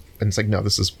secrets. And it's like, no,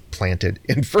 this is planted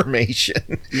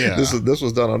information. Yeah. This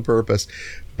was done on purpose.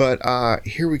 But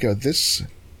here we go. This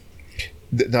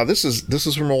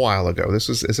is from a while ago. It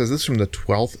says this is from the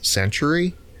 12th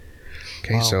century.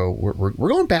 Okay, wow. So we're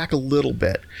going back a little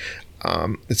bit.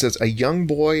 It says a young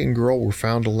boy and girl were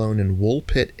found alone in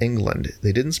Woolpit, England.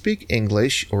 They didn't speak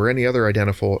English or any other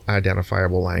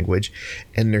identifiable language,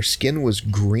 and their skin was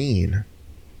green.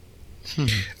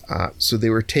 So they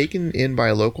were taken in by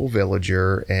a local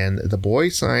villager, and the boy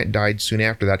died soon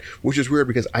after that, which is weird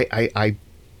because I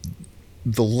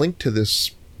the link to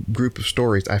this group of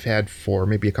stories I've had for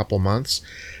maybe a couple of months.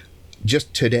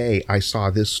 Just today, I saw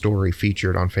this story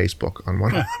featured on Facebook on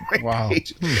one of my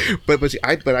pages.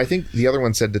 But I think the other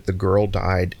one said that the girl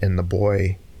died and the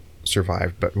boy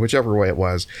survived. But whichever way it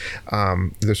was,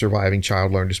 the surviving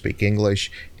child learned to speak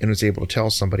English and was able to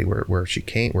tell somebody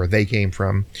where they came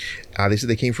from. They said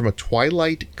they came from a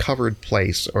twilight-covered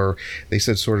place, or they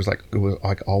said sort of like it was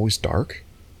like always dark,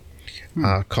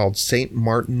 called St.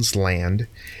 Martin's Land.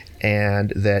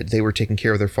 And that they were taking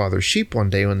care of their father's sheep one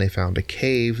day when they found a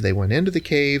cave. They went into the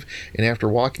cave, and after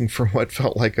walking for what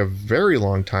felt like a very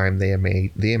long time, they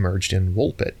emerged in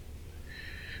Woolpit,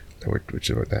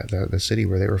 which is the city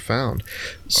where they were found. Wow.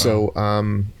 So,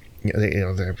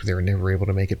 they were never able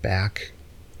to make it back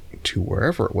to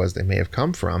wherever it was they may have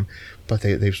come from, but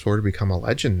they've sort of become a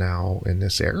legend now in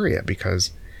this area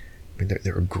because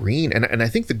they were green, and I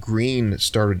think the green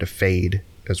started to fade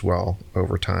as well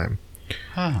over time.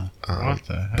 What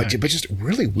the heck? But just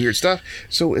really weird stuff.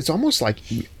 So it's almost like,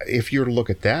 if you were to look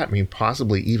at that, I mean,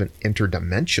 possibly even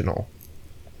interdimensional.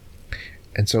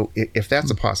 And so if that's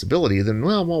a possibility, then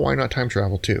well, why not time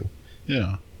travel too?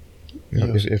 Yeah.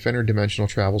 If interdimensional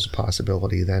travel is a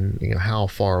possibility, then how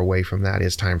far away from that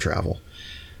is time travel?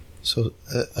 So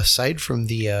aside from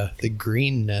the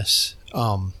greenness,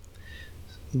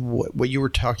 what you were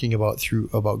talking about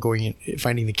going in,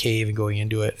 finding the cave and going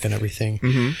into it and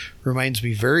everything reminds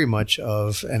me very much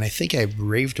of, and I think I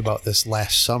raved about this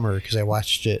last summer because I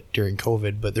watched it during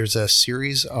COVID, but there's a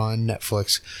series on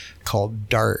Netflix called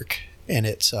Dark, and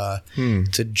it's a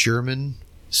German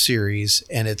series,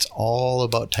 and it's all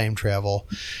about time travel,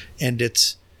 and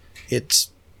it's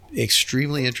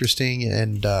extremely interesting,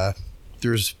 and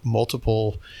there's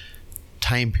multiple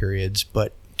time periods,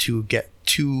 but to get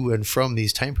to and from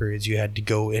these time periods, you had to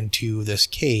go into this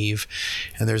cave,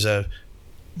 and there's a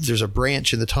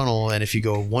branch in the tunnel, and if you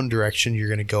go one direction, you're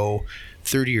going to go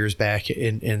 30 years back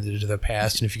into the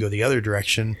past, and if you go the other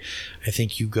direction, I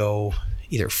think you go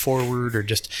either forward or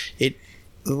just it.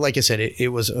 Like I said,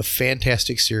 it was a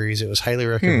fantastic series. It was highly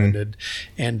recommended,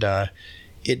 and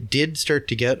it did start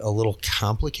to get a little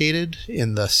complicated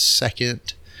in the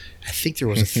second. I think there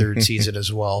was a third season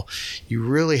as well. You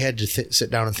really had to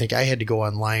sit down and think. I had to go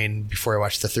online before I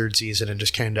watched the third season and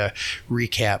just kind of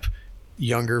recap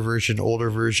younger version,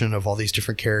 older version of all these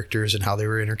different characters and how they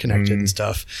were interconnected and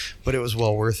stuff. But it was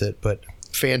well worth it. But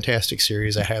fantastic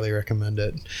series. I highly recommend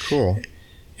it. Cool.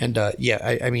 And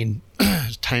I mean,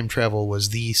 time travel was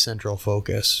the central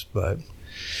focus, but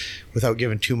without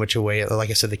giving too much away, like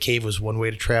I said, the cave was one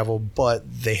way to travel,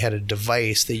 but they had a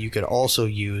device that you could also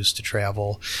use to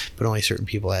travel, but only certain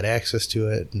people had access to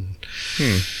it. And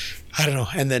I don't know.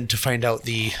 And then to find out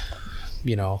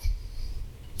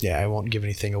I won't give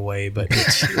anything away, but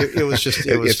it was just,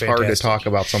 it was it's fantastic. hard to talk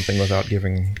about something without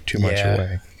giving too much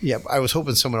away. Yeah, I was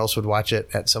hoping someone else would watch it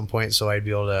at some point so I'd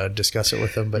be able to discuss it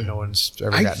with them, but no one's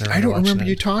ever gotten around to watching it. I don't remember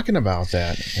you talking about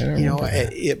that.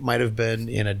 It might have been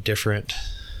in a different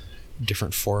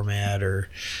format, or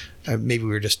maybe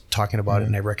we were just talking about it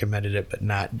and I recommended it, but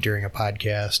not during a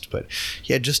podcast. But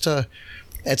yeah, just at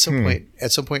some point,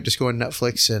 just go on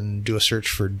Netflix and do a search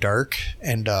for Dark.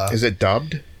 And is it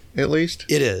dubbed? At least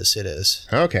it is.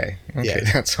 Okay, yeah.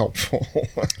 That's helpful.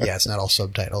 Yeah, it's not all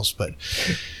subtitles, but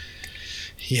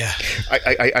yeah,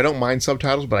 I don't mind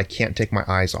subtitles, but I can't take my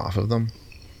eyes off of them.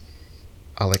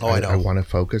 I want to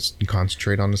focus and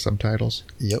concentrate on the subtitles.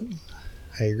 Yep,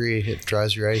 I agree. It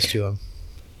draws your eyes to them.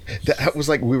 That was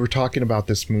like we were talking about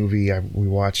this movie we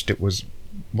watched. It was,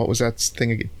 what was that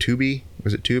thing again? Tubi?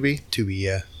 Was it Tubi? Tubi,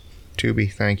 yeah.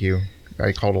 Tubi. Thank you.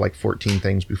 I called it like 14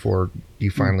 things before you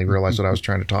finally realized what I was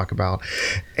trying to talk about.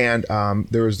 And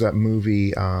there was that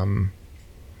movie,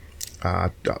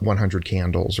 100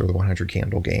 Candles, or the 100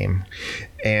 Candle Game.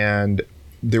 And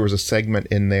there was a segment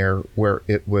in there where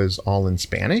it was all in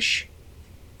Spanish,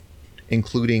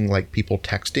 including like people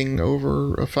texting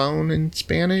over a phone in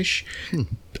Spanish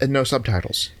and no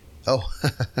subtitles. Oh,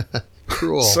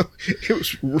 cruel. So it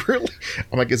was really,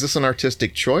 I'm like, is this an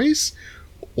artistic choice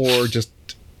or just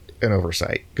an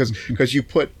oversight? Because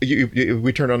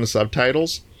we turned on the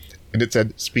subtitles and it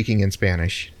said speaking in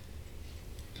Spanish.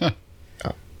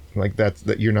 Like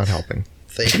that you're not helping.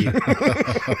 Thank you.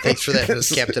 Thanks for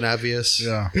that, Captain Obvious.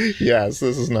 Yeah. Yes,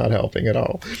 this is not helping at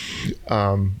all.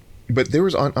 But there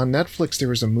was on Netflix, there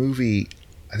was a movie,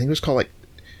 I think it was called like,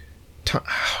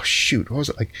 what was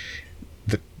it, like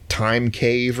the Time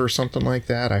Cave or something like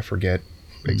that? I forget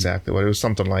exactly what it was.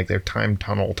 Something like their time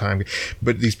tunnel,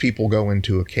 but these people go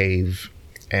into a cave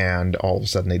and all of a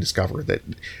sudden they discover that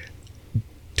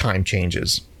time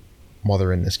changes while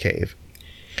they're in this cave.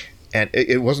 And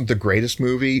it wasn't the greatest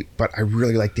movie, but I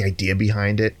really liked the idea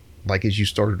behind it. Like, as you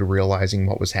started to realizing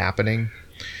what was happening,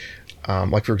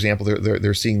 like, for example,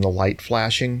 they're seeing the light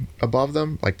flashing above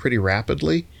them, like, pretty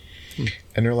rapidly.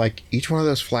 And they're like, each one of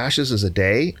those flashes is a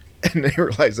day. And they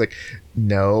realize, like,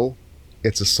 no,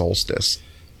 it's a solstice.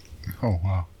 Oh,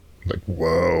 wow. Like,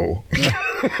 whoa.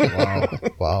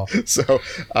 Wow. So,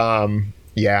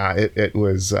 yeah, it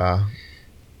was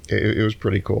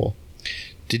pretty cool.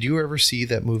 Did you ever see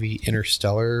that movie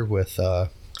Interstellar with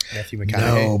Matthew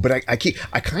McConaughey? No, but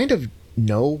I kind of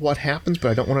know what happens,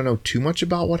 but I don't want to know too much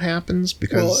about what happens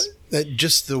because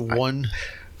just the one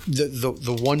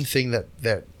thing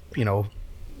that you know,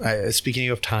 speaking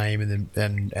of time and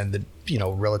the you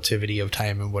know, relativity of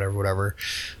time and whatever.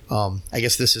 I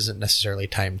guess this isn't necessarily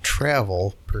time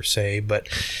travel per se, but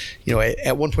you know,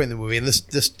 at one point in the movie, and this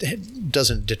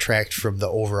doesn't detract from the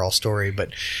overall story,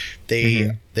 but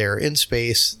they're in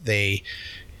space. They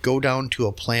go down to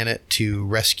a planet to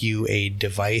rescue a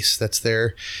device that's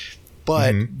there,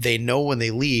 but they know when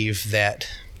they leave that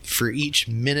for each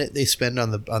minute they spend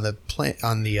on the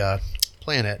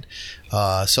planet,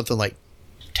 something like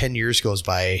 10 years goes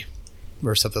by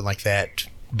or something like that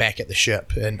back at the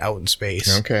ship and out in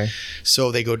space. Okay.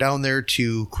 So they go down there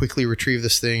to quickly retrieve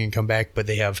this thing and come back, but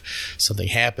they have something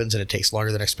happens and it takes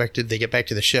longer than expected. They get back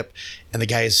to the ship and the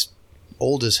guy's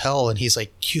old as hell and he's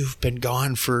like, you've been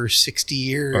gone for 60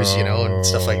 years, you know, and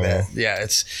stuff like that. Yeah,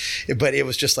 but it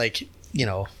was just like, you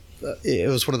know, it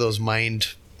was one of those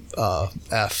mind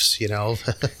F's, you know.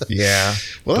 Yeah.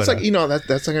 Well, that's like, you know,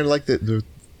 that's kind of like the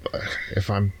if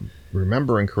I'm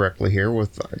remembering correctly here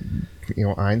with you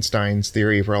know, Einstein's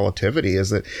theory of relativity, is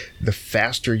that the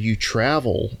faster you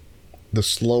travel, the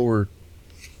slower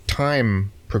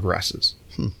time progresses.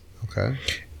 Okay.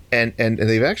 And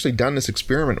they've actually done this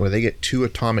experiment where they get 2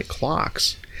 atomic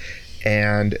clocks,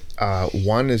 and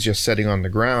one is just sitting on the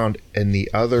ground, and the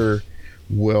other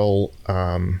will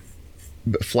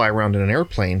fly around in an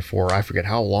airplane for, I forget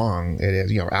how long it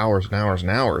is, you know, hours and hours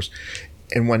and hours.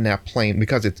 And when that plane,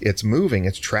 because it's moving,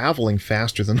 it's traveling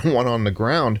faster than the one on the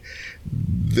ground.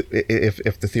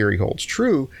 If the theory holds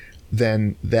true,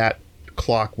 then that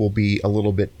clock will be a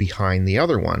little bit behind the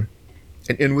other one.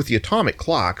 And with the atomic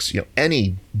clocks, you know,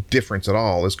 any difference at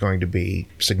all is going to be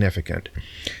significant.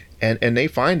 And they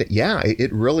find that, yeah,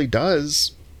 it really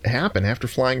does happen after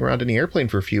flying around in the airplane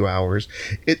for a few hours.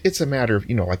 It's a matter of,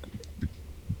 you know, like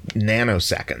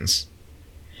nanoseconds.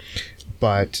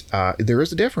 But there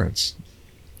is a difference.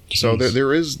 So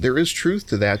there is truth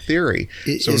to that theory.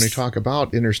 So when we talk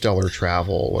about interstellar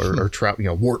travel or you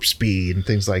know, warp speed and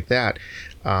things like that,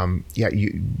 yeah,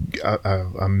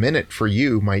 a minute for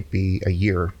you might be a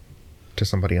year to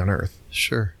somebody on Earth.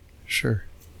 Sure.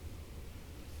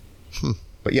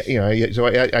 But yeah, you know, so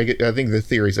I think the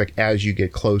theory is like as you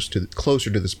get closer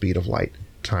to the speed of light,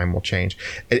 time will change.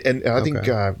 And I think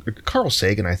Carl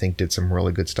Sagan, I think, did some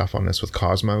really good stuff on this with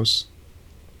Cosmos.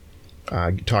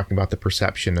 Talking about the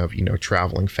perception of, you know,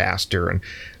 traveling faster and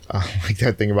like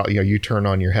that thing about, you know, you turn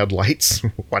on your headlights,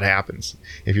 what happens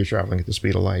if you're traveling at the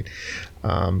speed of light?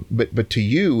 But to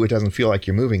you, it doesn't feel like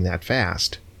you're moving that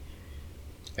fast,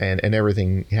 and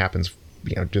everything happens,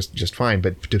 you know, just fine.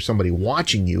 But to somebody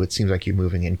watching you, it seems like you're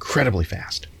moving incredibly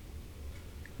fast,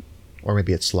 or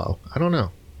maybe it's slow. I don't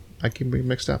know. I can be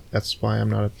mixed up. That's why I'm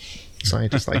not a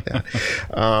scientist like that.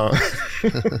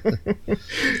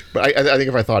 But I think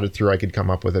if I thought it through, I could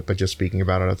come up with it. But just speaking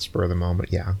about it at the spur of the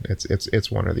moment, yeah, it's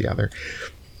one or the other.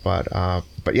 But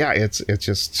yeah, it's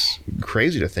just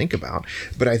crazy to think about.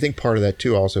 But I think part of that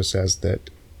too also says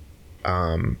that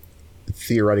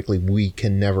theoretically we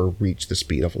can never reach the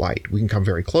speed of light. We can come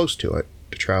very close to it,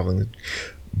 to traveling,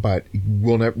 but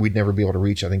we'd never be able to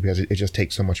reach, I think, because it just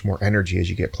takes so much more energy as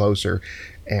you get closer,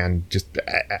 and just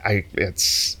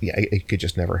it could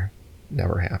just never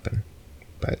happen.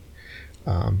 But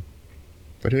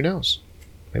who knows?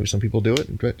 Maybe some people do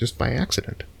it, but just by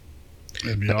accident.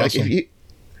 That'd be awesome.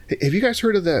 Have you guys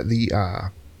heard of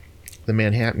the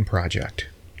Manhattan Project?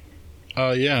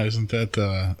 Yeah, isn't that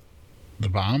the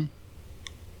bomb?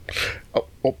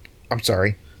 Oh, I'm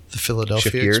sorry. The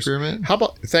Philadelphia experiment?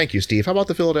 Thank you, Steve. How about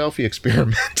the Philadelphia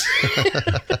experiment?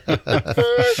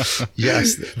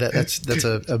 Yes, that's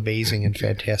an amazing and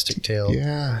fantastic tale.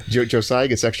 Yeah. Josiah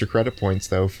gets extra credit points,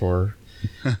 though, for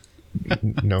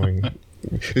knowing.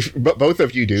 But both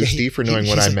of you do. Steve for knowing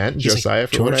what I meant, Josiah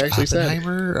for what I actually said.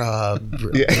 The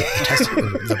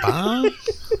bomb?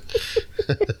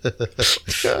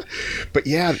 But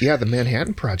yeah, the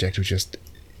Manhattan Project was just...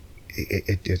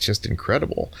 It's just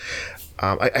incredible.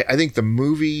 I think the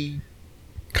movie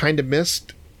kind of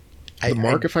missed the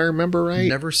mark, if I remember right.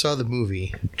 Never saw the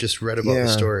movie, just read about the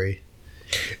story.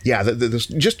 Yeah,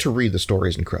 just to read the story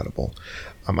is incredible.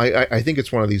 I think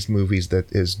it's one of these movies that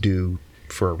is due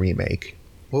for a remake.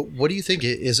 What do you think?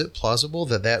 Is it plausible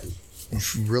that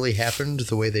really happened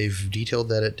the way they've detailed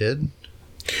that it did?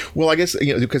 Well, I guess,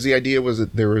 because the idea was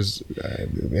that there was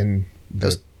in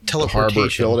the harbor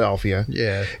at Philadelphia.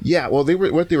 Yeah. Well,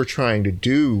 what they were trying to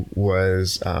do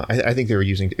was, I think they were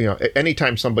using,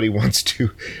 anytime somebody wants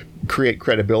to create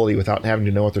credibility without having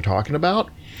to know what they're talking about,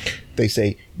 they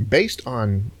say, based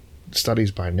on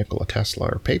studies by Nikola Tesla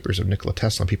or papers of Nikola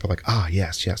Tesla, and people are like,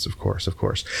 yes, of course.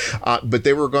 But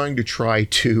they were going to try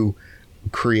to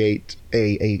create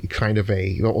a kind of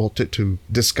to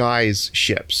disguise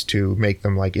ships, to make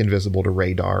them like invisible to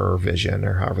radar or vision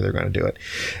or however they're going to do it.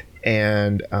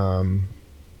 And,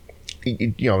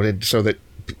 so that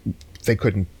they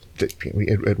couldn't,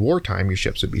 at wartime, your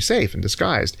ships would be safe and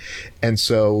disguised. And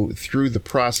so through the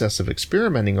process of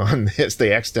experimenting on this,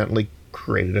 they accidentally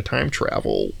created a time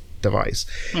travel device.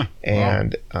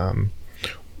 And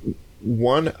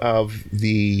one of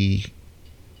the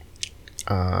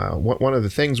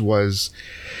things was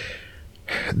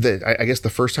that I guess the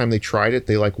first time they tried it,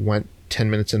 they went 10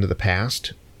 minutes into the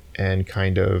past and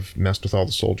kind of messed with all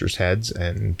the soldiers' heads,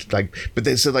 and but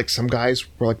they said some guys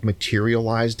were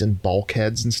materialized in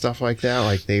bulkheads and stuff like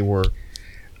that. They were,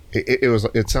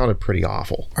 it sounded pretty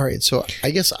awful. All right, so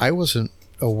I guess I wasn't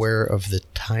aware of the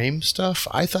time stuff.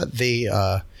 I thought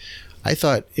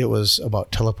it was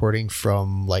about teleporting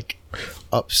from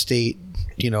upstate,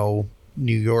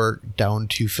 New York down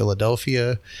to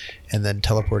Philadelphia, and then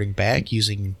teleporting back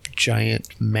using giant,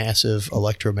 massive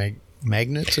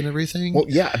electromagnets and everything. Well,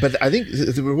 yeah, but I think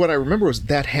what I remember was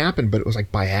that happened, but it was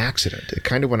by accident. It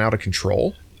kind of went out of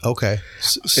control. Okay.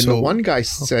 And the one guy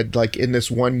said, in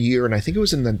this 1 year, and I think it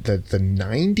was in the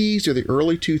 90s or the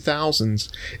early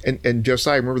 2000s, and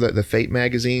Josiah, remember the Fate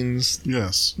magazines?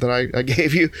 Yes. That I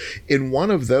gave you? In one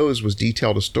of those was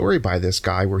detailed a story by this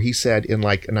guy where he said and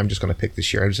I'm just going to pick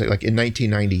this year, I would say in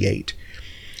 1998,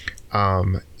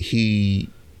 he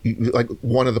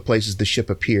one of the places the ship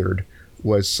appeared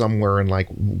was somewhere in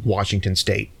Washington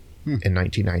State. In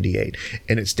 1998,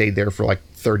 and it stayed there for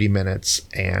 30 minutes,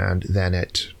 and then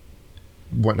it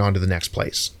went on to the next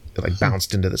place. It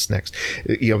bounced into this next,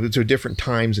 to different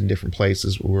times and different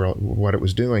places were what it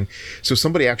was doing. So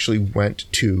somebody actually went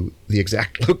to the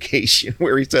exact location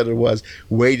where he said it was,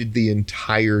 waited the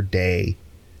entire day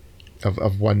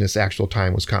of when this actual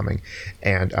time was coming,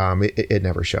 and it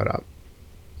never showed up.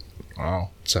 Wow.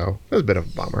 So it was a bit of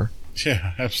a bummer.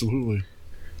 Yeah, absolutely.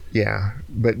 Yeah,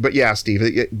 but yeah, Steve.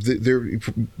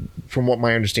 From what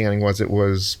my understanding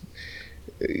was,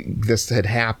 this had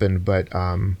happened, but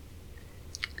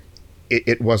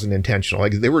it wasn't intentional.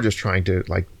 They were just trying to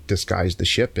disguise the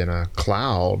ship in a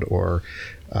cloud or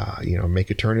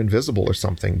make it turn invisible or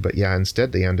something. But yeah,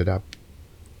 instead they ended up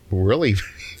really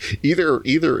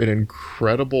either an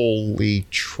incredibly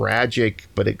tragic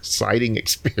but exciting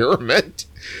experiment,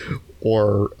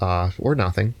 or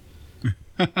nothing.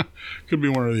 Could be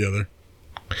one or the other.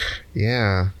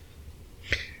 Yeah.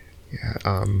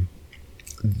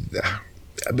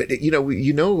 But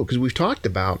because we've talked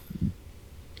about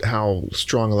how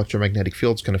strong electromagnetic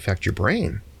fields can affect your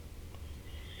brain.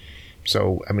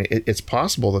 So I mean, it's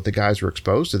possible that the guys were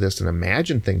exposed to this and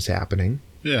imagined things happening.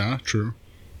 Yeah, true.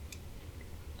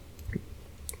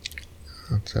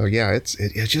 So yeah, it's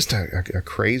just a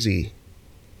crazy.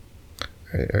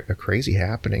 A crazy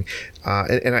happening,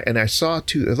 and I saw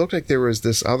too. It looked like there was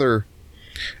this other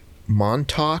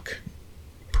Montauk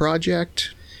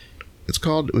project. It's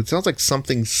called. It sounds like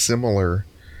something similar.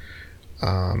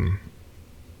 Yeah,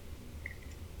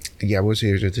 what was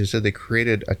it? They said they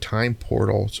created a time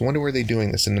portal. So I wonder where they're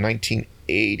doing this in the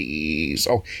 1980s.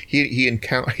 Oh,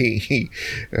 he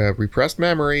repressed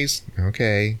memories.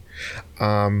 Okay.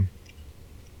 What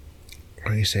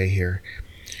do you say here?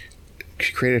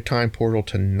 Create a time portal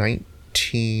to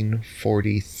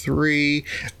 1943.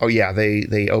 Oh yeah,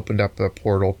 they opened up a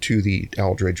portal to the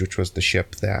Eldridge, which was the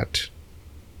ship that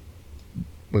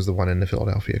was the one in the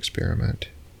Philadelphia experiment.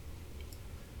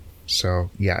 So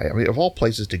yeah, I mean, of all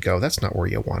places to go, that's not where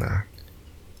you want to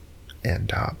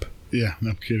end up. Yeah,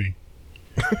 no kidding.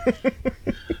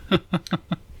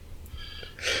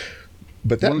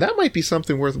 But that might be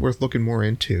something worth looking more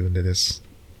into this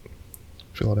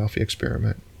Philadelphia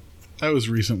experiment. I was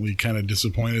recently kind of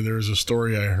disappointed. There was a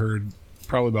story I heard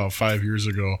probably about 5 years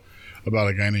ago about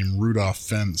a guy named Rudolph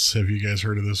Fentz. Have you guys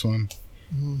heard of this one?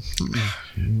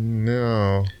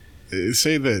 No.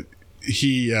 Say that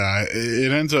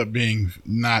it ends up being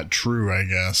not true, I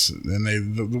guess. And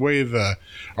the way the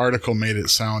article made it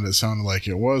sounded like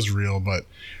it was real, but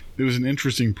it was an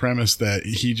interesting premise that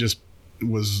he just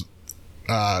was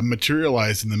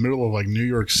materialized in the middle of like New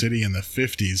York City in the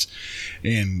 50s,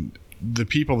 and the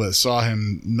people that saw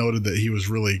him noted that he was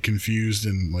really confused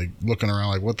and like looking around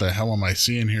like, what the hell am I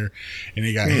seeing here? And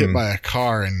he got hit by a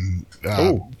car and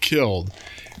killed,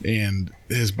 and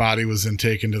his body was then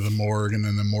taken to the morgue, and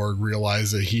then the morgue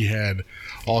realized that he had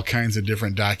all kinds of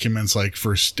different documents like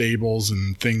for stables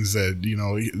and things that, you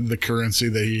know, the currency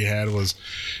that he had was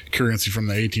currency from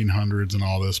the 1800s and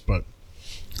all this. But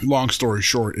long story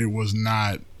short, it was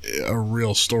not a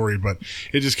real story, but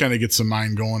it just kind of gets the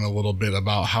mind going a little bit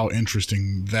about how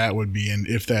interesting that would be, and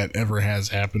if that ever has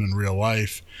happened in real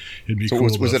life, it'd be cool.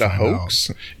 Was it a hoax?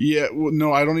 Yeah, well,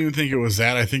 no, I don't even think it was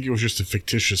that. I think it was just a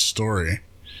fictitious story.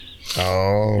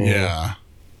 Oh, yeah,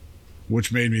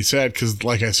 which made me sad because,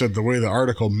 like I said, the way the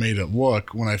article made it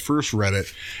look when I first read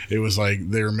it, it was like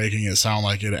they were making it sound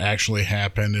like it actually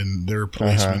happened and there were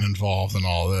policemen involved and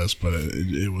all this, but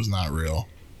it was not real.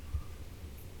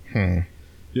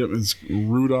 Yep, it's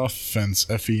Rudolph Fentz,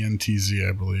 Fentz,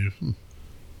 I believe.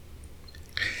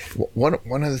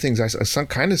 One of the things I saw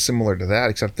kind of similar to that,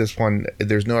 except this one,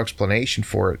 there's no explanation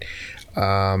for it.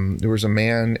 There was a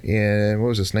man in, what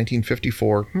was this,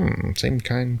 1954? Same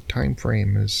kind time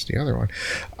frame as the other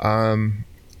one.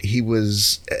 He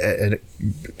was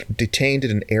detained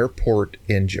at an airport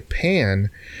in Japan.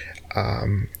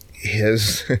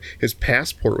 His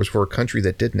passport was for a country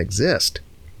that didn't exist.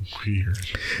 Weird.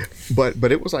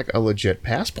 But it was like a legit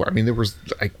passport. I mean, there was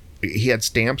like, he had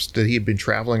stamps that he had been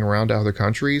traveling around to other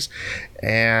countries,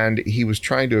 and he was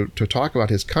trying to talk about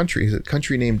his country. He's a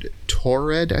country named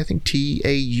Taured, I think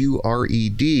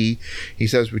Taured. He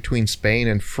says between Spain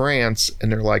and France,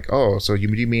 and they're like, oh, so you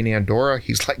mean Andorra?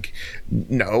 He's like,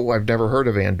 no, I've never heard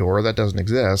of Andorra. That doesn't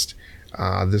exist.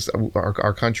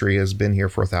 Our country has been here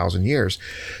for 1,000 years.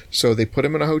 So they put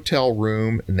him in a hotel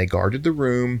room, and they guarded the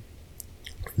room.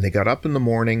 They got up in the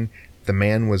morning, the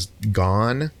man was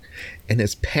gone, and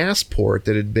his passport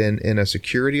that had been in a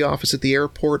security office at the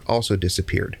airport also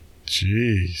disappeared.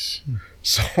 Jeez.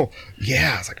 So,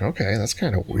 yeah, it's like, okay, that's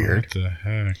kind of weird. What the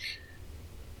heck?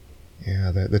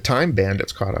 Yeah, the time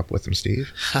bandits caught up with him,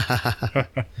 Steve.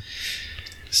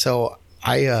 So,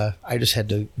 I just had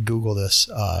to Google this.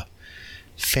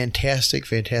 Fantastic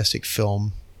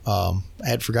film. I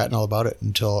had forgotten all about it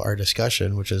until our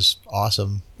discussion, which is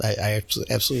awesome. I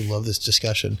absolutely love this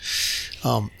discussion.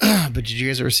 But did you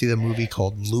guys ever see the movie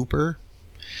called Looper?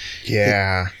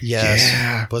 Yeah. Yes.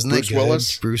 Yeah. Wasn't Bruce that good?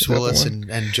 Willis? Bruce Willis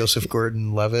and Joseph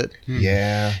Gordon-Levitt.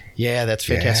 Yeah. Yeah, that's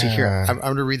fantastic. Yeah. Here, I'm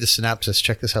going to read the synopsis.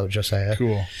 Check this out, Josiah.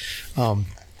 Cool.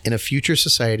 In a future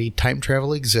society, time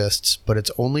travel exists, but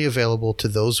it's only available to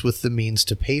those with the means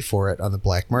to pay for it on the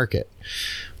black market.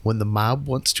 When the mob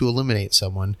wants to eliminate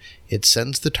someone, it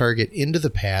sends the target into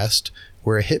the past,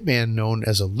 where a hitman known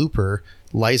as a looper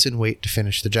lies in wait to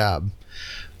finish the job.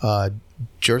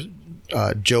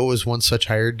 Joe is one such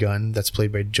hired gun, that's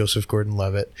played by Joseph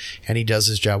Gordon-Levitt, and he does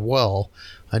his job well,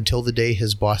 until the day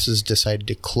his bosses decide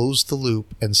to close the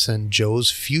loop and send Joe's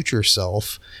future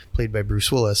self, played by Bruce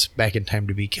Willis, back in time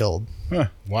to be killed. Huh.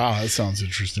 Wow, that sounds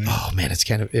interesting. Oh man,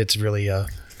 it's really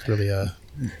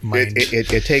mind.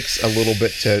 It takes a little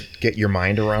bit to get your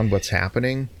mind around what's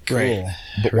happening. Right.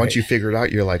 But once you figure it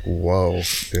out, you're like, whoa,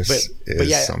 this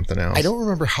is something else. I don't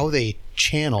remember how they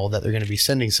channel that they're going to be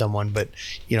sending someone, but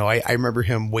you know, I remember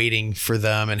him waiting for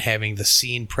them and having the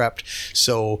scene prepped.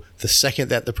 So the second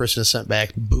that the person is sent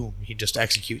back, boom, he just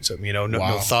executes them, you know,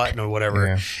 no thought, no whatever.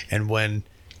 Yeah. And when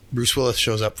Bruce Willis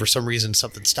shows up, for some reason,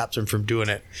 something stops him from doing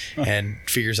it and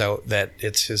figures out that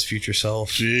it's his future self.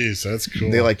 Jeez, that's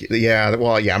cool. They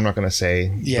I'm not going to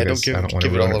say. Yeah, don't give it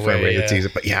all away. For everybody that sees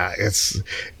it, but yeah,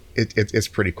 it's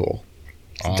pretty cool.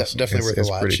 Awesome. Definitely worth a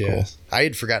watch. Pretty cool. I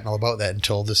had forgotten all about that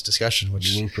until this discussion,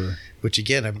 which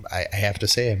again, I have to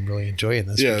say, I'm really enjoying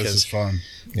this. Yeah, because, this is fun.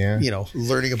 Yeah, you know,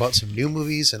 learning about some new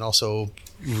movies and also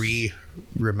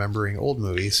remembering old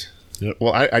movies. Yep.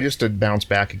 Well, I just did bounce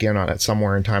back again on it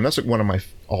Somewhere in Time. That's like one of my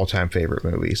all-time favorite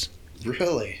movies.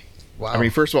 Really? Wow. I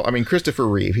mean, first of all, Christopher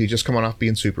Reeve, he's just coming off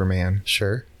being Superman.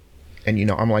 Sure. And, you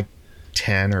know, I'm like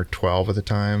 10 or 12 at the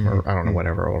time, or I don't know,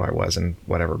 whatever old I was and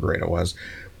whatever grade I was.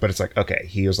 But it's like, okay,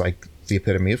 he was like the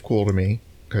epitome of cool to me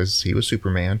because he was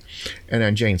Superman. And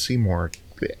then Jane Seymour,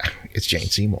 it's Jane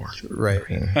Seymour. Right.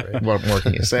 Right. What more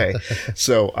can you say?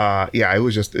 So, it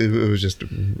was just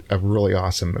a really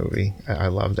awesome movie. I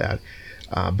love that.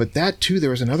 But that too, there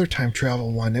was another time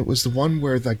travel one. It was the one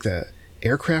where like the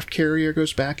aircraft carrier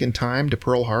goes back in time to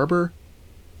Pearl Harbor.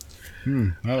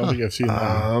 I don't think I've seen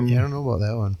that. Yeah, I don't know about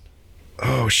that one.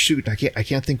 Oh shoot, I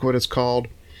can't think what it's called.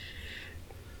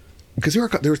 Because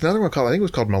there was another one called, I think it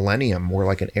was called Millennium, where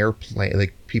like an airplane,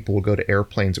 like people would go to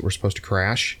airplanes that were supposed to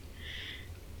crash,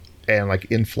 and like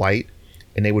in flight,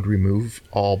 and they would remove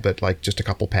all but like just a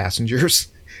couple passengers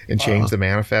and change the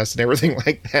manifest and everything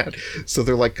like that. So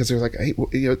they're like, because they're like, hey,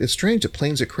 it's strange that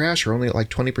planes that crash are only at like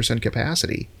 20%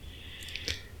 capacity.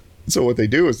 So what they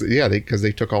do is, because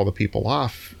they took all the people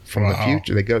off from the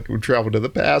future. They travel to the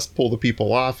past, pull the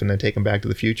people off, and then take them back to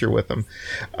the future with them.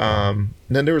 And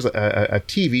then there was a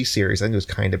TV series. I think it was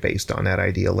kind of based on that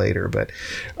idea later, but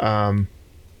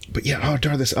yeah. Oh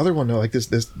darn! This other one though, like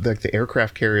this like the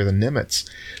aircraft carrier, the Nimitz,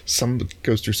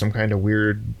 goes through some kind of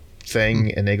weird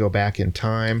thing, and they go back in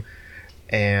time,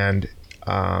 and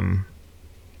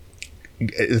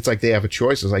it's like they have a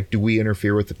choice. It's like, do we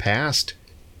interfere with the past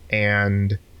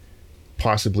and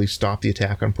possibly stop the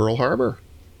attack on Pearl Harbor?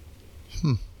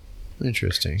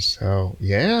 Interesting. So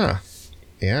yeah.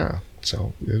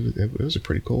 So it was a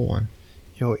pretty cool one.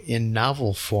 In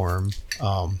novel form,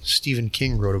 Stephen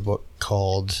King wrote a book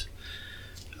called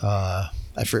I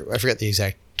forget the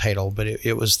exact title, but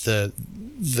it was the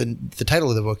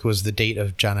title of the book was The Date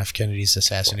of John F. Kennedy's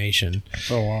Assassination.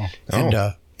 Oh wow!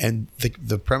 And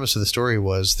the premise of the story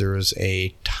was there was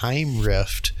a time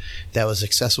rift that was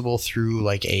accessible through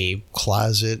like a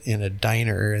closet in a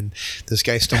diner, and this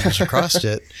guy stumbles across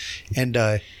it, and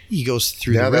he goes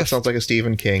through the rift. That sounds like a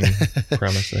Stephen King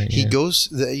premise thing. He goes,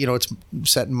 it's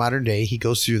set in modern day. He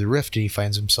goes through the rift and he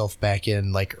finds himself back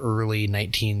in like early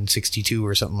 1962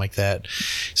 or something like that.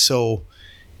 So,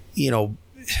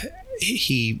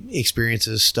 he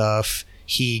experiences stuff.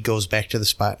 He goes back to the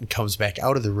spot and comes back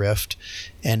out of the rift.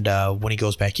 And when he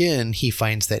goes back in, he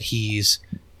finds that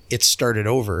it's started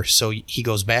over. So he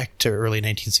goes back to early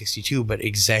 1962, but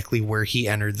exactly where he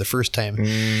entered the first time.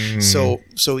 So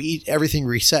everything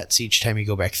resets each time you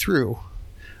go back through.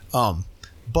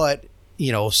 But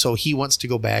so he wants to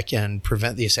go back and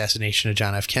prevent the assassination of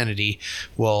John F. Kennedy.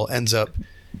 Well, ends up,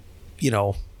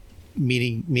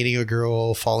 meeting a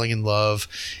girl, falling in love,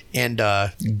 and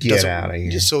get out of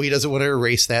here. So he doesn't want to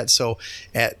erase that. So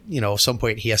at some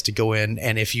point he has to go in,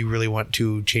 and if you really want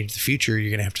to change the future,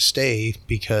 you're gonna have to stay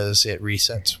because it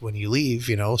resets when you leave.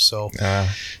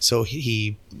 So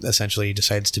he essentially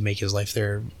decides to make his life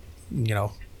there.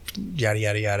 Yada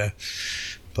yada yada.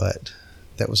 But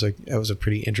that was a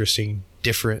pretty interesting,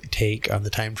 different take on the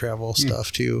time travel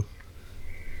stuff too.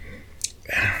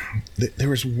 There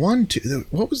was one too.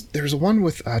 There was one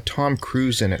with Tom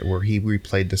Cruise in it where he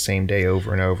replayed the same day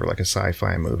over and over, like a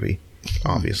sci-fi movie,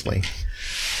 obviously.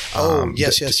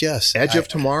 Yes. Edge of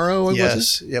Tomorrow.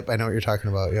 Yes. Yep. I know what you're talking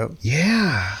about. Yep.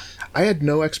 Yeah. I had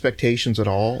no expectations at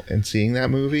all in seeing that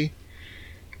movie,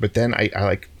 but then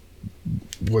I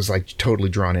was like totally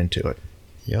drawn into it.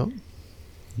 Yep.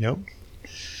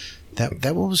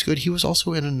 That one was good. He was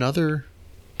also in another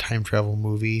time travel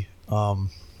movie.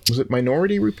 Was it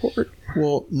Minority Report?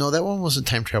 Well, no, that one wasn't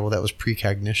time travel. That was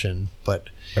Precognition. But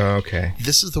okay,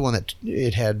 this is the one that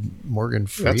it had Morgan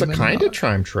Freeman. That's a kind of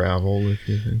time travel, if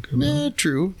you think about it.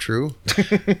 True.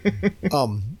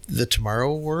 The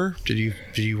Tomorrow War. Did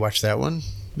you watch that one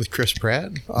with Chris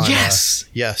Pratt? Yes.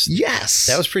 Yes.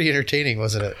 That was pretty entertaining,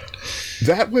 wasn't it?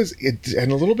 That was it,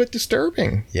 and a little bit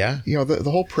disturbing. Yeah. The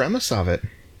whole premise of it.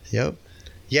 Yep.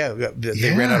 Yeah,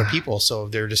 they ran out of people, so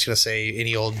they're just going to say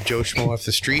any old Joe Schmo off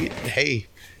the street, hey,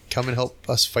 come and help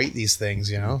us fight these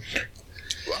things,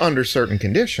 Under certain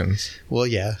conditions. Well,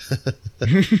 yeah.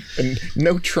 And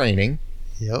no training.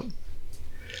 Yep.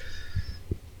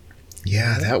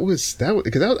 Yeah, that was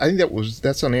because I think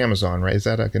that's on Amazon, right? Is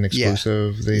that like an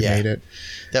exclusive? Yeah. They made it.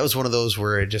 That was one of those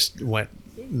where it just went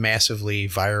massively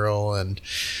viral, and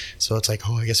so it's like,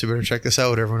 I guess we better check this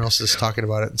out. Everyone else is talking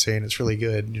about it and saying it's really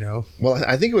good, Well,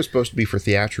 I think it was supposed to be for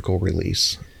theatrical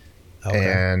release,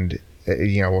 and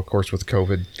of course with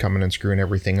COVID coming and screwing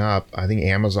everything up, I think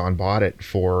Amazon bought it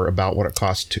for about what it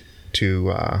cost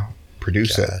to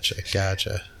produce it.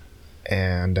 Gotcha.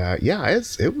 And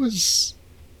it was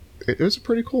a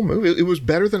pretty cool movie. It was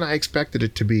better than I expected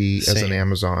it to be. Same. As an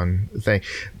Amazon thing,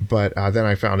 but then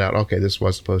I found out, okay, this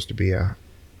was supposed to be a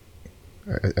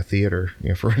theater,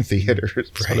 for a theater,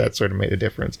 so that sort of made a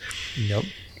difference. Yep.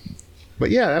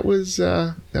 But yeah, that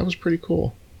was pretty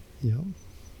cool. Yep.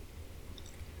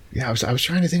 Yeah, I was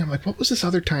trying to think. I'm like, what was this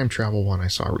other time travel one I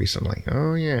saw recently?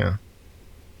 Oh yeah,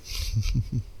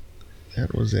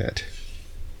 that was it.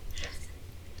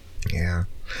 Yeah.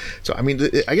 So I mean,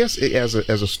 I guess as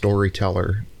a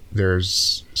storyteller,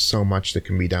 there's so much that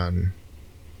can be done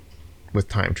with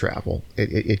time travel.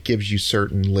 It gives you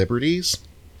certain liberties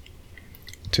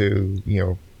to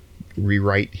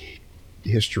rewrite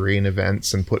history and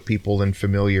events and put people in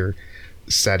familiar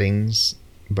settings,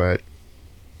 but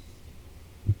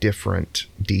different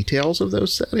details of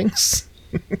those settings,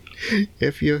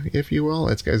 if you will.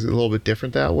 It's a little bit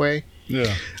different that way.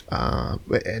 Yeah.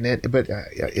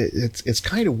 It's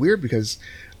kind of weird because,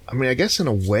 I mean, I guess in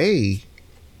a way,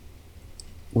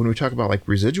 when we talk about like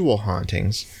residual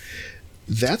hauntings,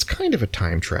 that's kind of a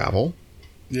time travel.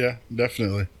 Yeah,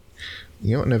 definitely.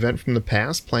 You know, an event from the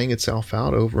past playing itself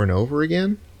out over and over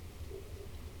again.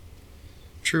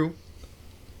 True.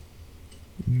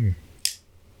 And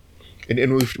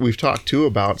we've talked too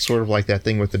about sort of like that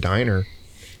thing with the diner,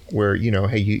 where, you know,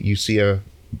 hey, you see a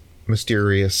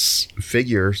mysterious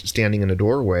figure standing in a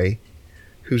doorway.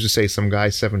 Who's to say some guy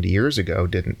 70 years ago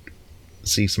didn't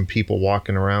see some people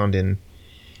walking around in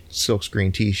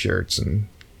silkscreen t-shirts and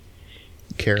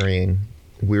carrying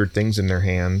weird things in their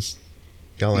hands,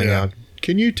 yelling out,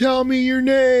 "Can you tell me your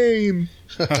name?"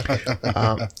 Like,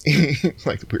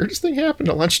 the weirdest thing happened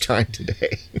at lunchtime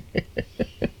today.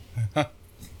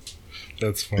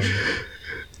 That's funny.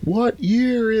 What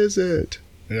year is it?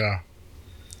 Yeah.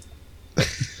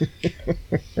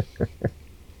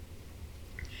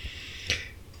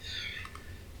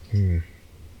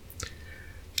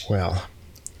 Well,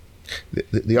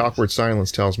 the awkward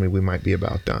silence tells me we might be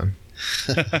about done.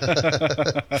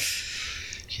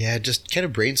 Yeah, just kind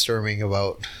of brainstorming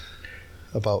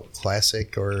about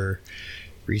classic or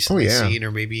recently seen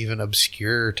or maybe even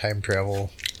obscure time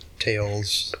travel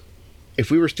tales. If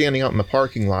we were standing out in the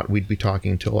parking lot, we'd be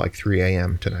talking till like 3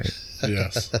 a.m. tonight.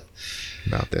 Yes.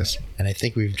 About this. And I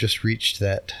think we've just reached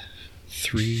that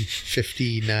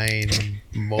 3:59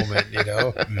 moment, you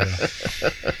know?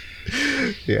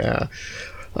 Yeah.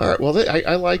 All right. Well,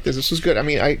 I like this. This was good. I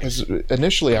mean, because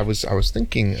initially I was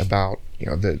thinking about, you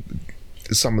know,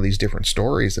 some of these different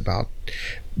stories about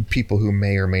people who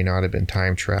may or may not have been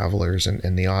time travelers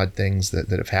and the odd things that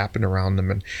have happened around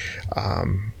them, and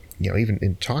you know,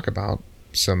 even talk about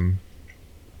some,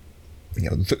 you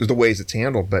know, the ways it's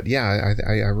handled. But yeah,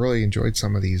 I really enjoyed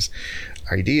some of these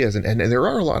ideas, and there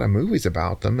are a lot of movies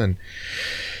about them, and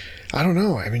I don't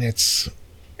know. I mean, it's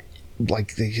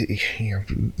like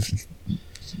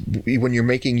when you're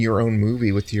making your own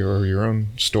movie with your own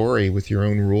story with your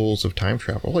own rules of time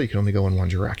travel, well, you can only go in one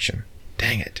direction.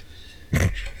 Dang it.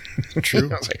 True.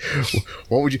 I was like,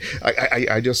 what would you?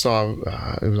 I just saw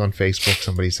it was on Facebook.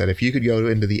 Somebody said, if you could go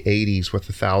into the 80s with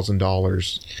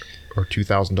 $1,000 or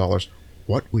 $2,000,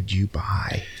 what would you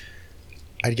buy?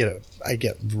 I'd get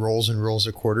rolls and rolls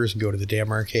of quarters and go to the damn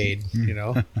arcade. You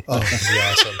know, oh, that'd be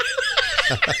awesome.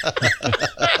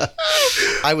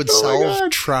 I would solve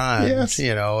Tron, yes.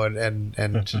 You know,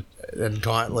 and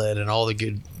Gauntlet and all the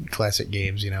good classic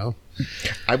games, you know.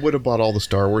 I would have bought all the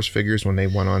Star Wars figures when they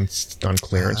went on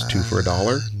clearance, 2 for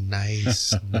 $1.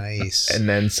 Nice. And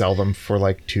then sell them for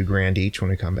like $2,000 each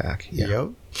when we come back. Yeah. Yep.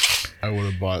 I would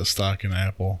have bought stock in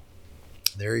Apple.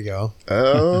 There you go.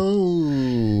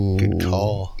 Oh. Good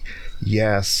call.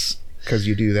 Yes. Because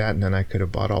you do that, and then I could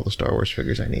have bought all the Star Wars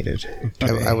figures I needed.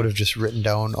 I would have just written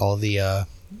down all the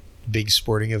big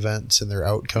sporting events and their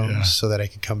outcomes so that I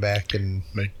could come back and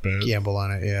make bets. Gamble on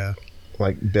it. Yeah.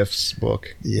 Like Biff's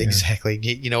book. Yeah, exactly.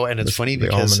 You know, and it's funny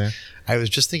because I was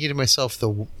just thinking to myself,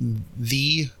 the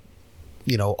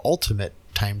you know, ultimate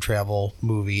time travel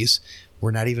movies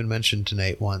were not even mentioned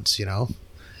tonight once, you know?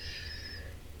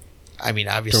 I mean,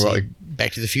 obviously,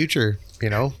 Back to the Future, you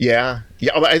know? Yeah.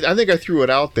 I think I threw it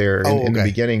out there in the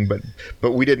beginning, but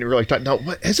we didn't really talk. Now,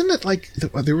 isn't it like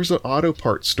there was an auto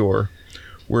parts store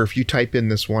where if you type in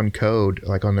this one code,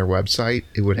 like on their website,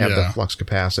 it would have the flux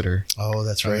capacitor. Oh,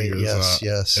 that's right.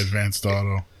 Yes. Advanced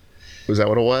Auto. Was that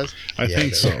what it was? I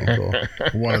think so. Cool.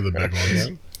 One of the big ones.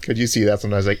 Yeah. Could you see that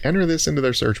sometimes? Like, enter this into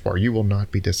their search bar. You will not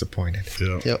be disappointed.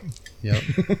 Yep.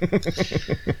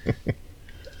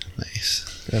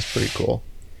 Nice. That's pretty cool.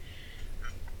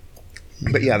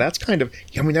 But yeah, that's kind of,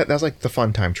 I mean, that's like the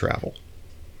fun time travel.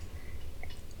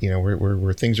 You know,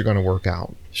 where things are going to work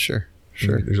out. Sure.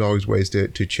 There's always ways to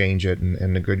change it,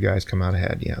 and the good guys come out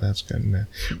ahead. Yeah, that's good.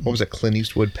 What was it, Clint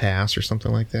Eastwood Pass or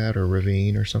something like that, or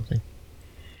Ravine or something?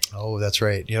 Oh, that's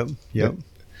right. Yep.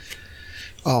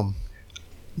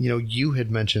 You know, you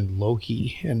had mentioned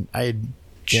Loki, and I had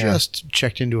just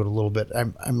checked into it a little bit.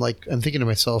 I'm thinking to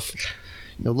myself,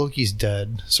 you know, Loki's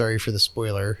dead. Sorry for the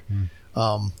spoiler.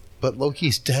 But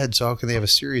Loki's dead, so how can they have a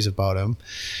series about him?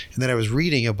 And then I was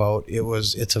reading about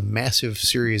it's a massive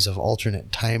series of alternate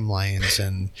timelines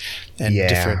and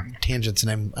different tangents,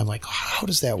 and I'm like, how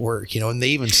does that work? You know, and they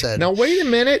even said, now wait a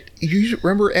minute, you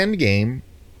remember Endgame,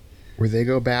 where they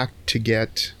go back to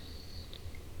get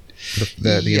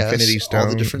The Yes, Infinity Stone. all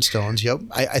the different stones. Yep.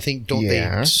 I think don't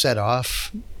they set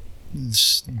off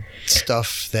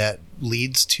stuff that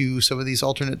leads to some of these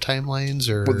alternate timelines?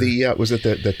 Or Well, was it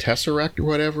the Tesseract or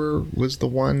whatever was the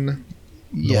one?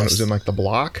 The one that was in like the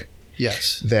block.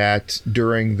 Yes. That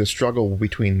during the struggle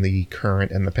between the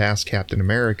current and the past Captain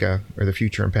America, or the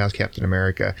future and past Captain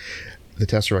America, the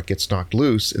Tesseract gets knocked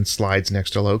loose and slides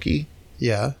next to Loki.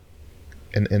 Yeah.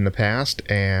 In the past,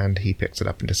 and he picks it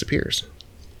up and disappears.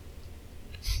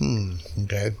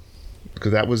 Okay.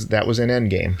 Because that was in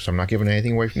Endgame, so I'm not giving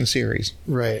anything away from the series.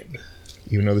 Right.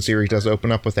 Even though the series does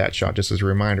open up with that shot, just as a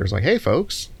reminder, it's like, hey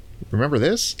folks, remember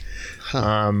this?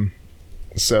 Huh.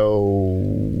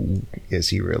 So is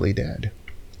he really dead?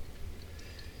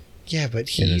 Yeah,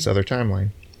 but In this other timeline.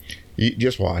 You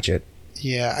just watch it.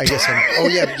 Yeah, I guess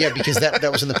because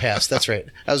that was in the past. That's right.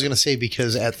 I was going to say,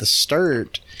 because at the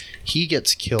start, he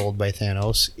gets killed by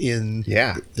Thanos in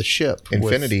the ship.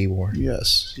 Infinity War.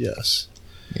 Yes.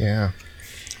 Yeah.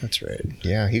 That's right.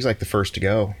 Yeah, he's like the first to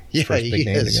go. Yeah, first big he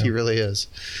name to is. go. He really is.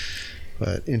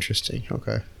 But interesting.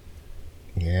 Okay.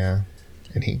 Yeah.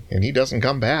 And he doesn't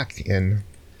come back in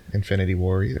Infinity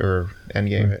War or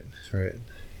Endgame. Right.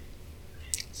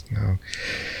 No.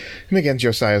 And again,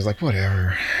 Josiah's like,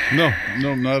 whatever. No,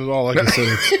 not at all. Like I said,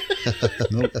 it's,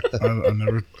 nope. I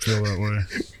never feel that way.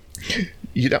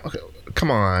 You don't.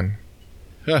 Come on.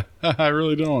 I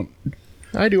really don't.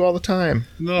 I do all the time.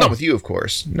 No. Not with you, of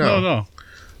course. No.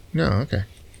 Okay.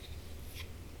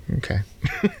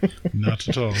 Not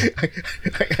at all.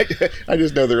 I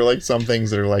just know there are like some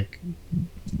things that are like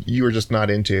you are just not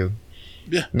into.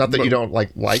 Yeah. Not that you don't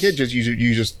like it, just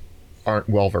you just aren't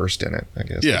well versed in it, I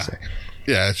guess. Yeah.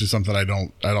 Yeah, it's just something I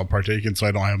don't partake in, so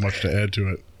I don't have much to add to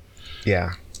it.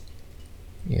 Yeah.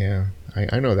 Yeah.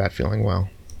 I know that feeling well.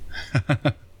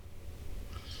 that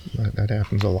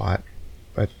happens a lot.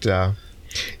 But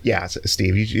yeah,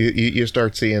 Steve, you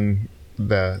start seeing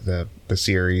the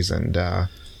series and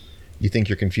you think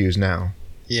you're confused now.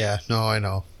 Yeah, no, I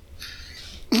know.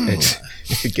 It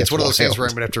gets It's one of those things wild. where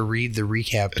I'm going to have to read the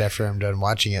recap after I'm done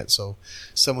watching it. So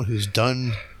someone who's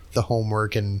done the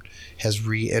homework and has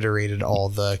reiterated all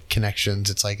the connections,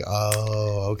 it's like,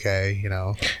 oh, okay,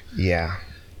 Yeah.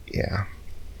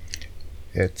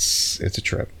 It's a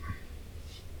trip.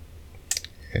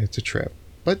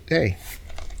 But hey,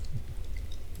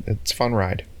 it's a fun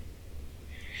ride.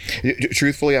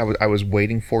 Truthfully, I was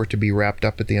waiting for it to be wrapped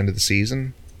up at the end of the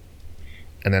season.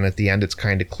 And then at the end, it's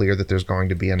kind of clear that there's going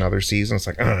to be another season. It's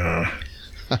like, like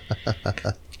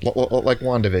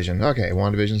WandaVision. Okay,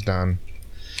 WandaVision's done.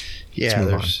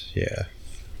 Yeah,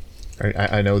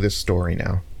 I know this story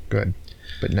now. Good.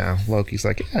 But now Loki's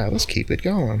like, yeah, let's keep it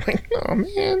going. I'm like, oh,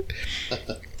 man.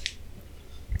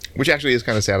 Which actually is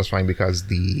kind of satisfying because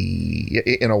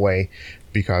in a way,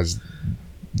 because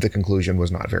the conclusion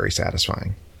was not very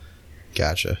satisfying.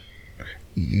 Gotcha.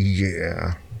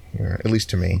 Yeah. At least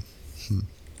to me.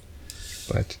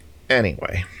 But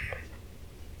anyway,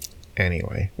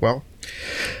 well,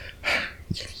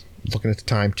 looking at the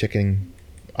time ticking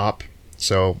up.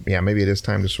 So yeah, maybe it is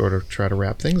time to sort of try to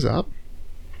wrap things up.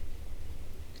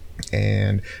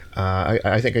 And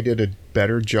I think I did a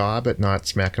better job at not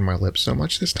smacking my lips so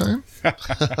much this time.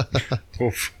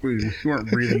 Hopefully, you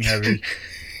weren't breathing heavy.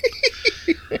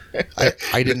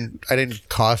 I didn't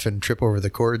cough and trip over the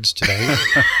cords tonight.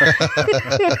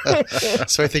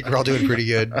 So I think we're all doing pretty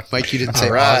good. Mike, you didn't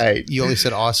say right. You only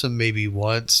said awesome maybe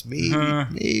once,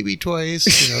 maybe twice,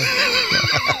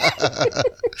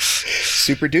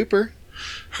 Super duper.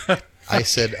 I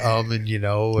said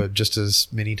and just as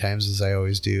many times as I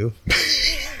always do.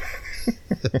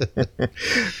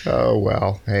 Oh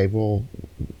well. Hey, we'll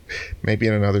maybe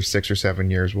in another 6 or 7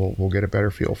 years we'll get a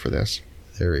better feel for this.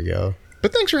 There we go.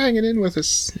 But thanks for hanging in with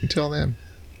us until then.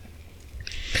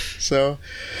 So,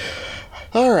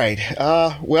 all right.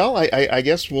 Well, I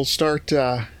guess we'll start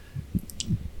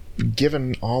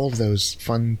giving all of those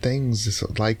fun things.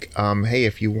 Like, hey,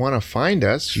 if you want to find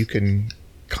us, you can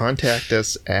contact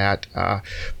us at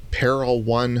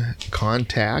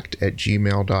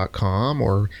peril1contact@gmail.com,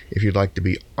 or if you'd like to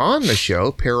be on the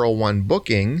show,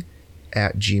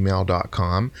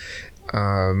 peril1booking@gmail.com.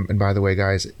 And by the way,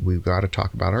 guys, we've got to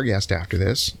talk about our guest after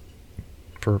this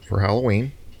for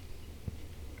Halloween.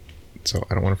 So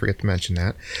I don't want to forget to mention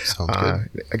that. Sounds good.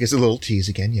 I guess a little tease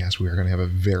again. Yes, we are going to have a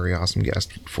very awesome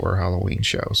guest for our Halloween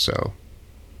show. So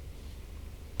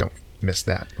don't miss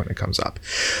that when it comes up.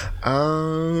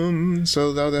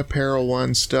 So the Peril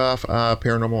One stuff,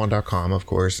 paranormal1.com, of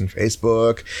course, and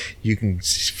Facebook. You can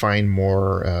find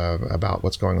more about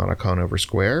what's going on at Conover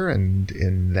Square and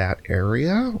in that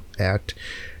area at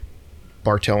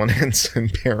Bartell and Henson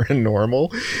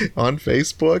Paranormal on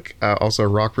Facebook. Also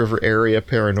Rock River Area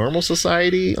Paranormal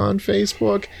Society on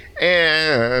Facebook.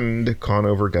 And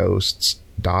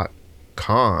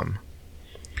ConoverGhosts.com.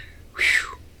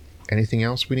 Whew. Anything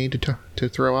else we need to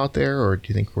throw out there? Or do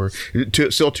you think we're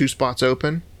still 2 spots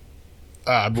open?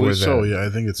 I believe so, yeah. I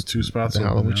think it's 2 spots open.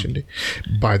 Halloween.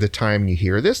 By the time you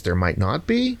hear this, there might not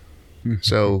be.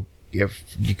 So if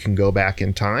you can go back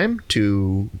in time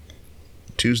to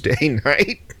Tuesday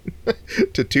night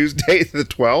to Tuesday the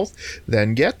 12th,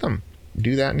 then get them.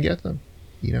 Do that and get them.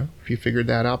 You know, if you figured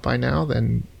that out by now,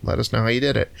 then let us know how you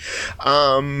did it.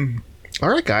 All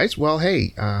right, guys. Well,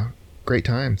 hey, great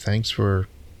time. Thanks for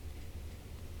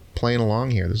playing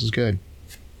along here. This is good.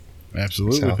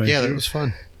 Absolutely. So, Thank Yeah, you. that was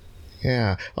fun.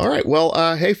 Yeah. All right.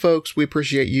 Well, hey, folks, we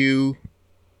appreciate you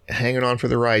hanging on for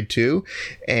the ride, too.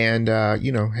 And,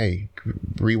 hey,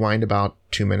 rewind about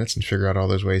 2 minutes and figure out all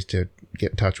those ways to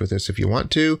get in touch with us if you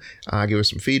want to. Give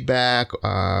us some feedback.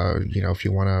 If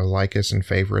you want to like us and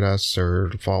favorite us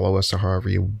or follow us or however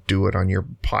you do it on your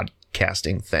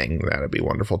podcasting thing, that'd be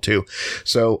wonderful, too.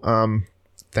 So,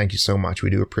 thank you so much. We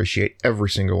do appreciate every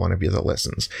single one of you that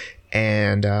listens.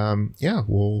 And,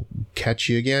 we'll catch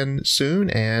you again soon.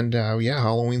 And,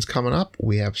 Halloween's coming up.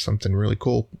 We have something really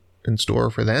cool in store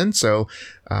for then. So,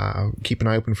 keep an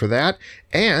eye open for that.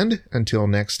 And until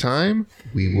next time,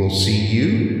 we will see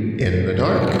you in the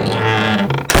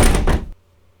dark.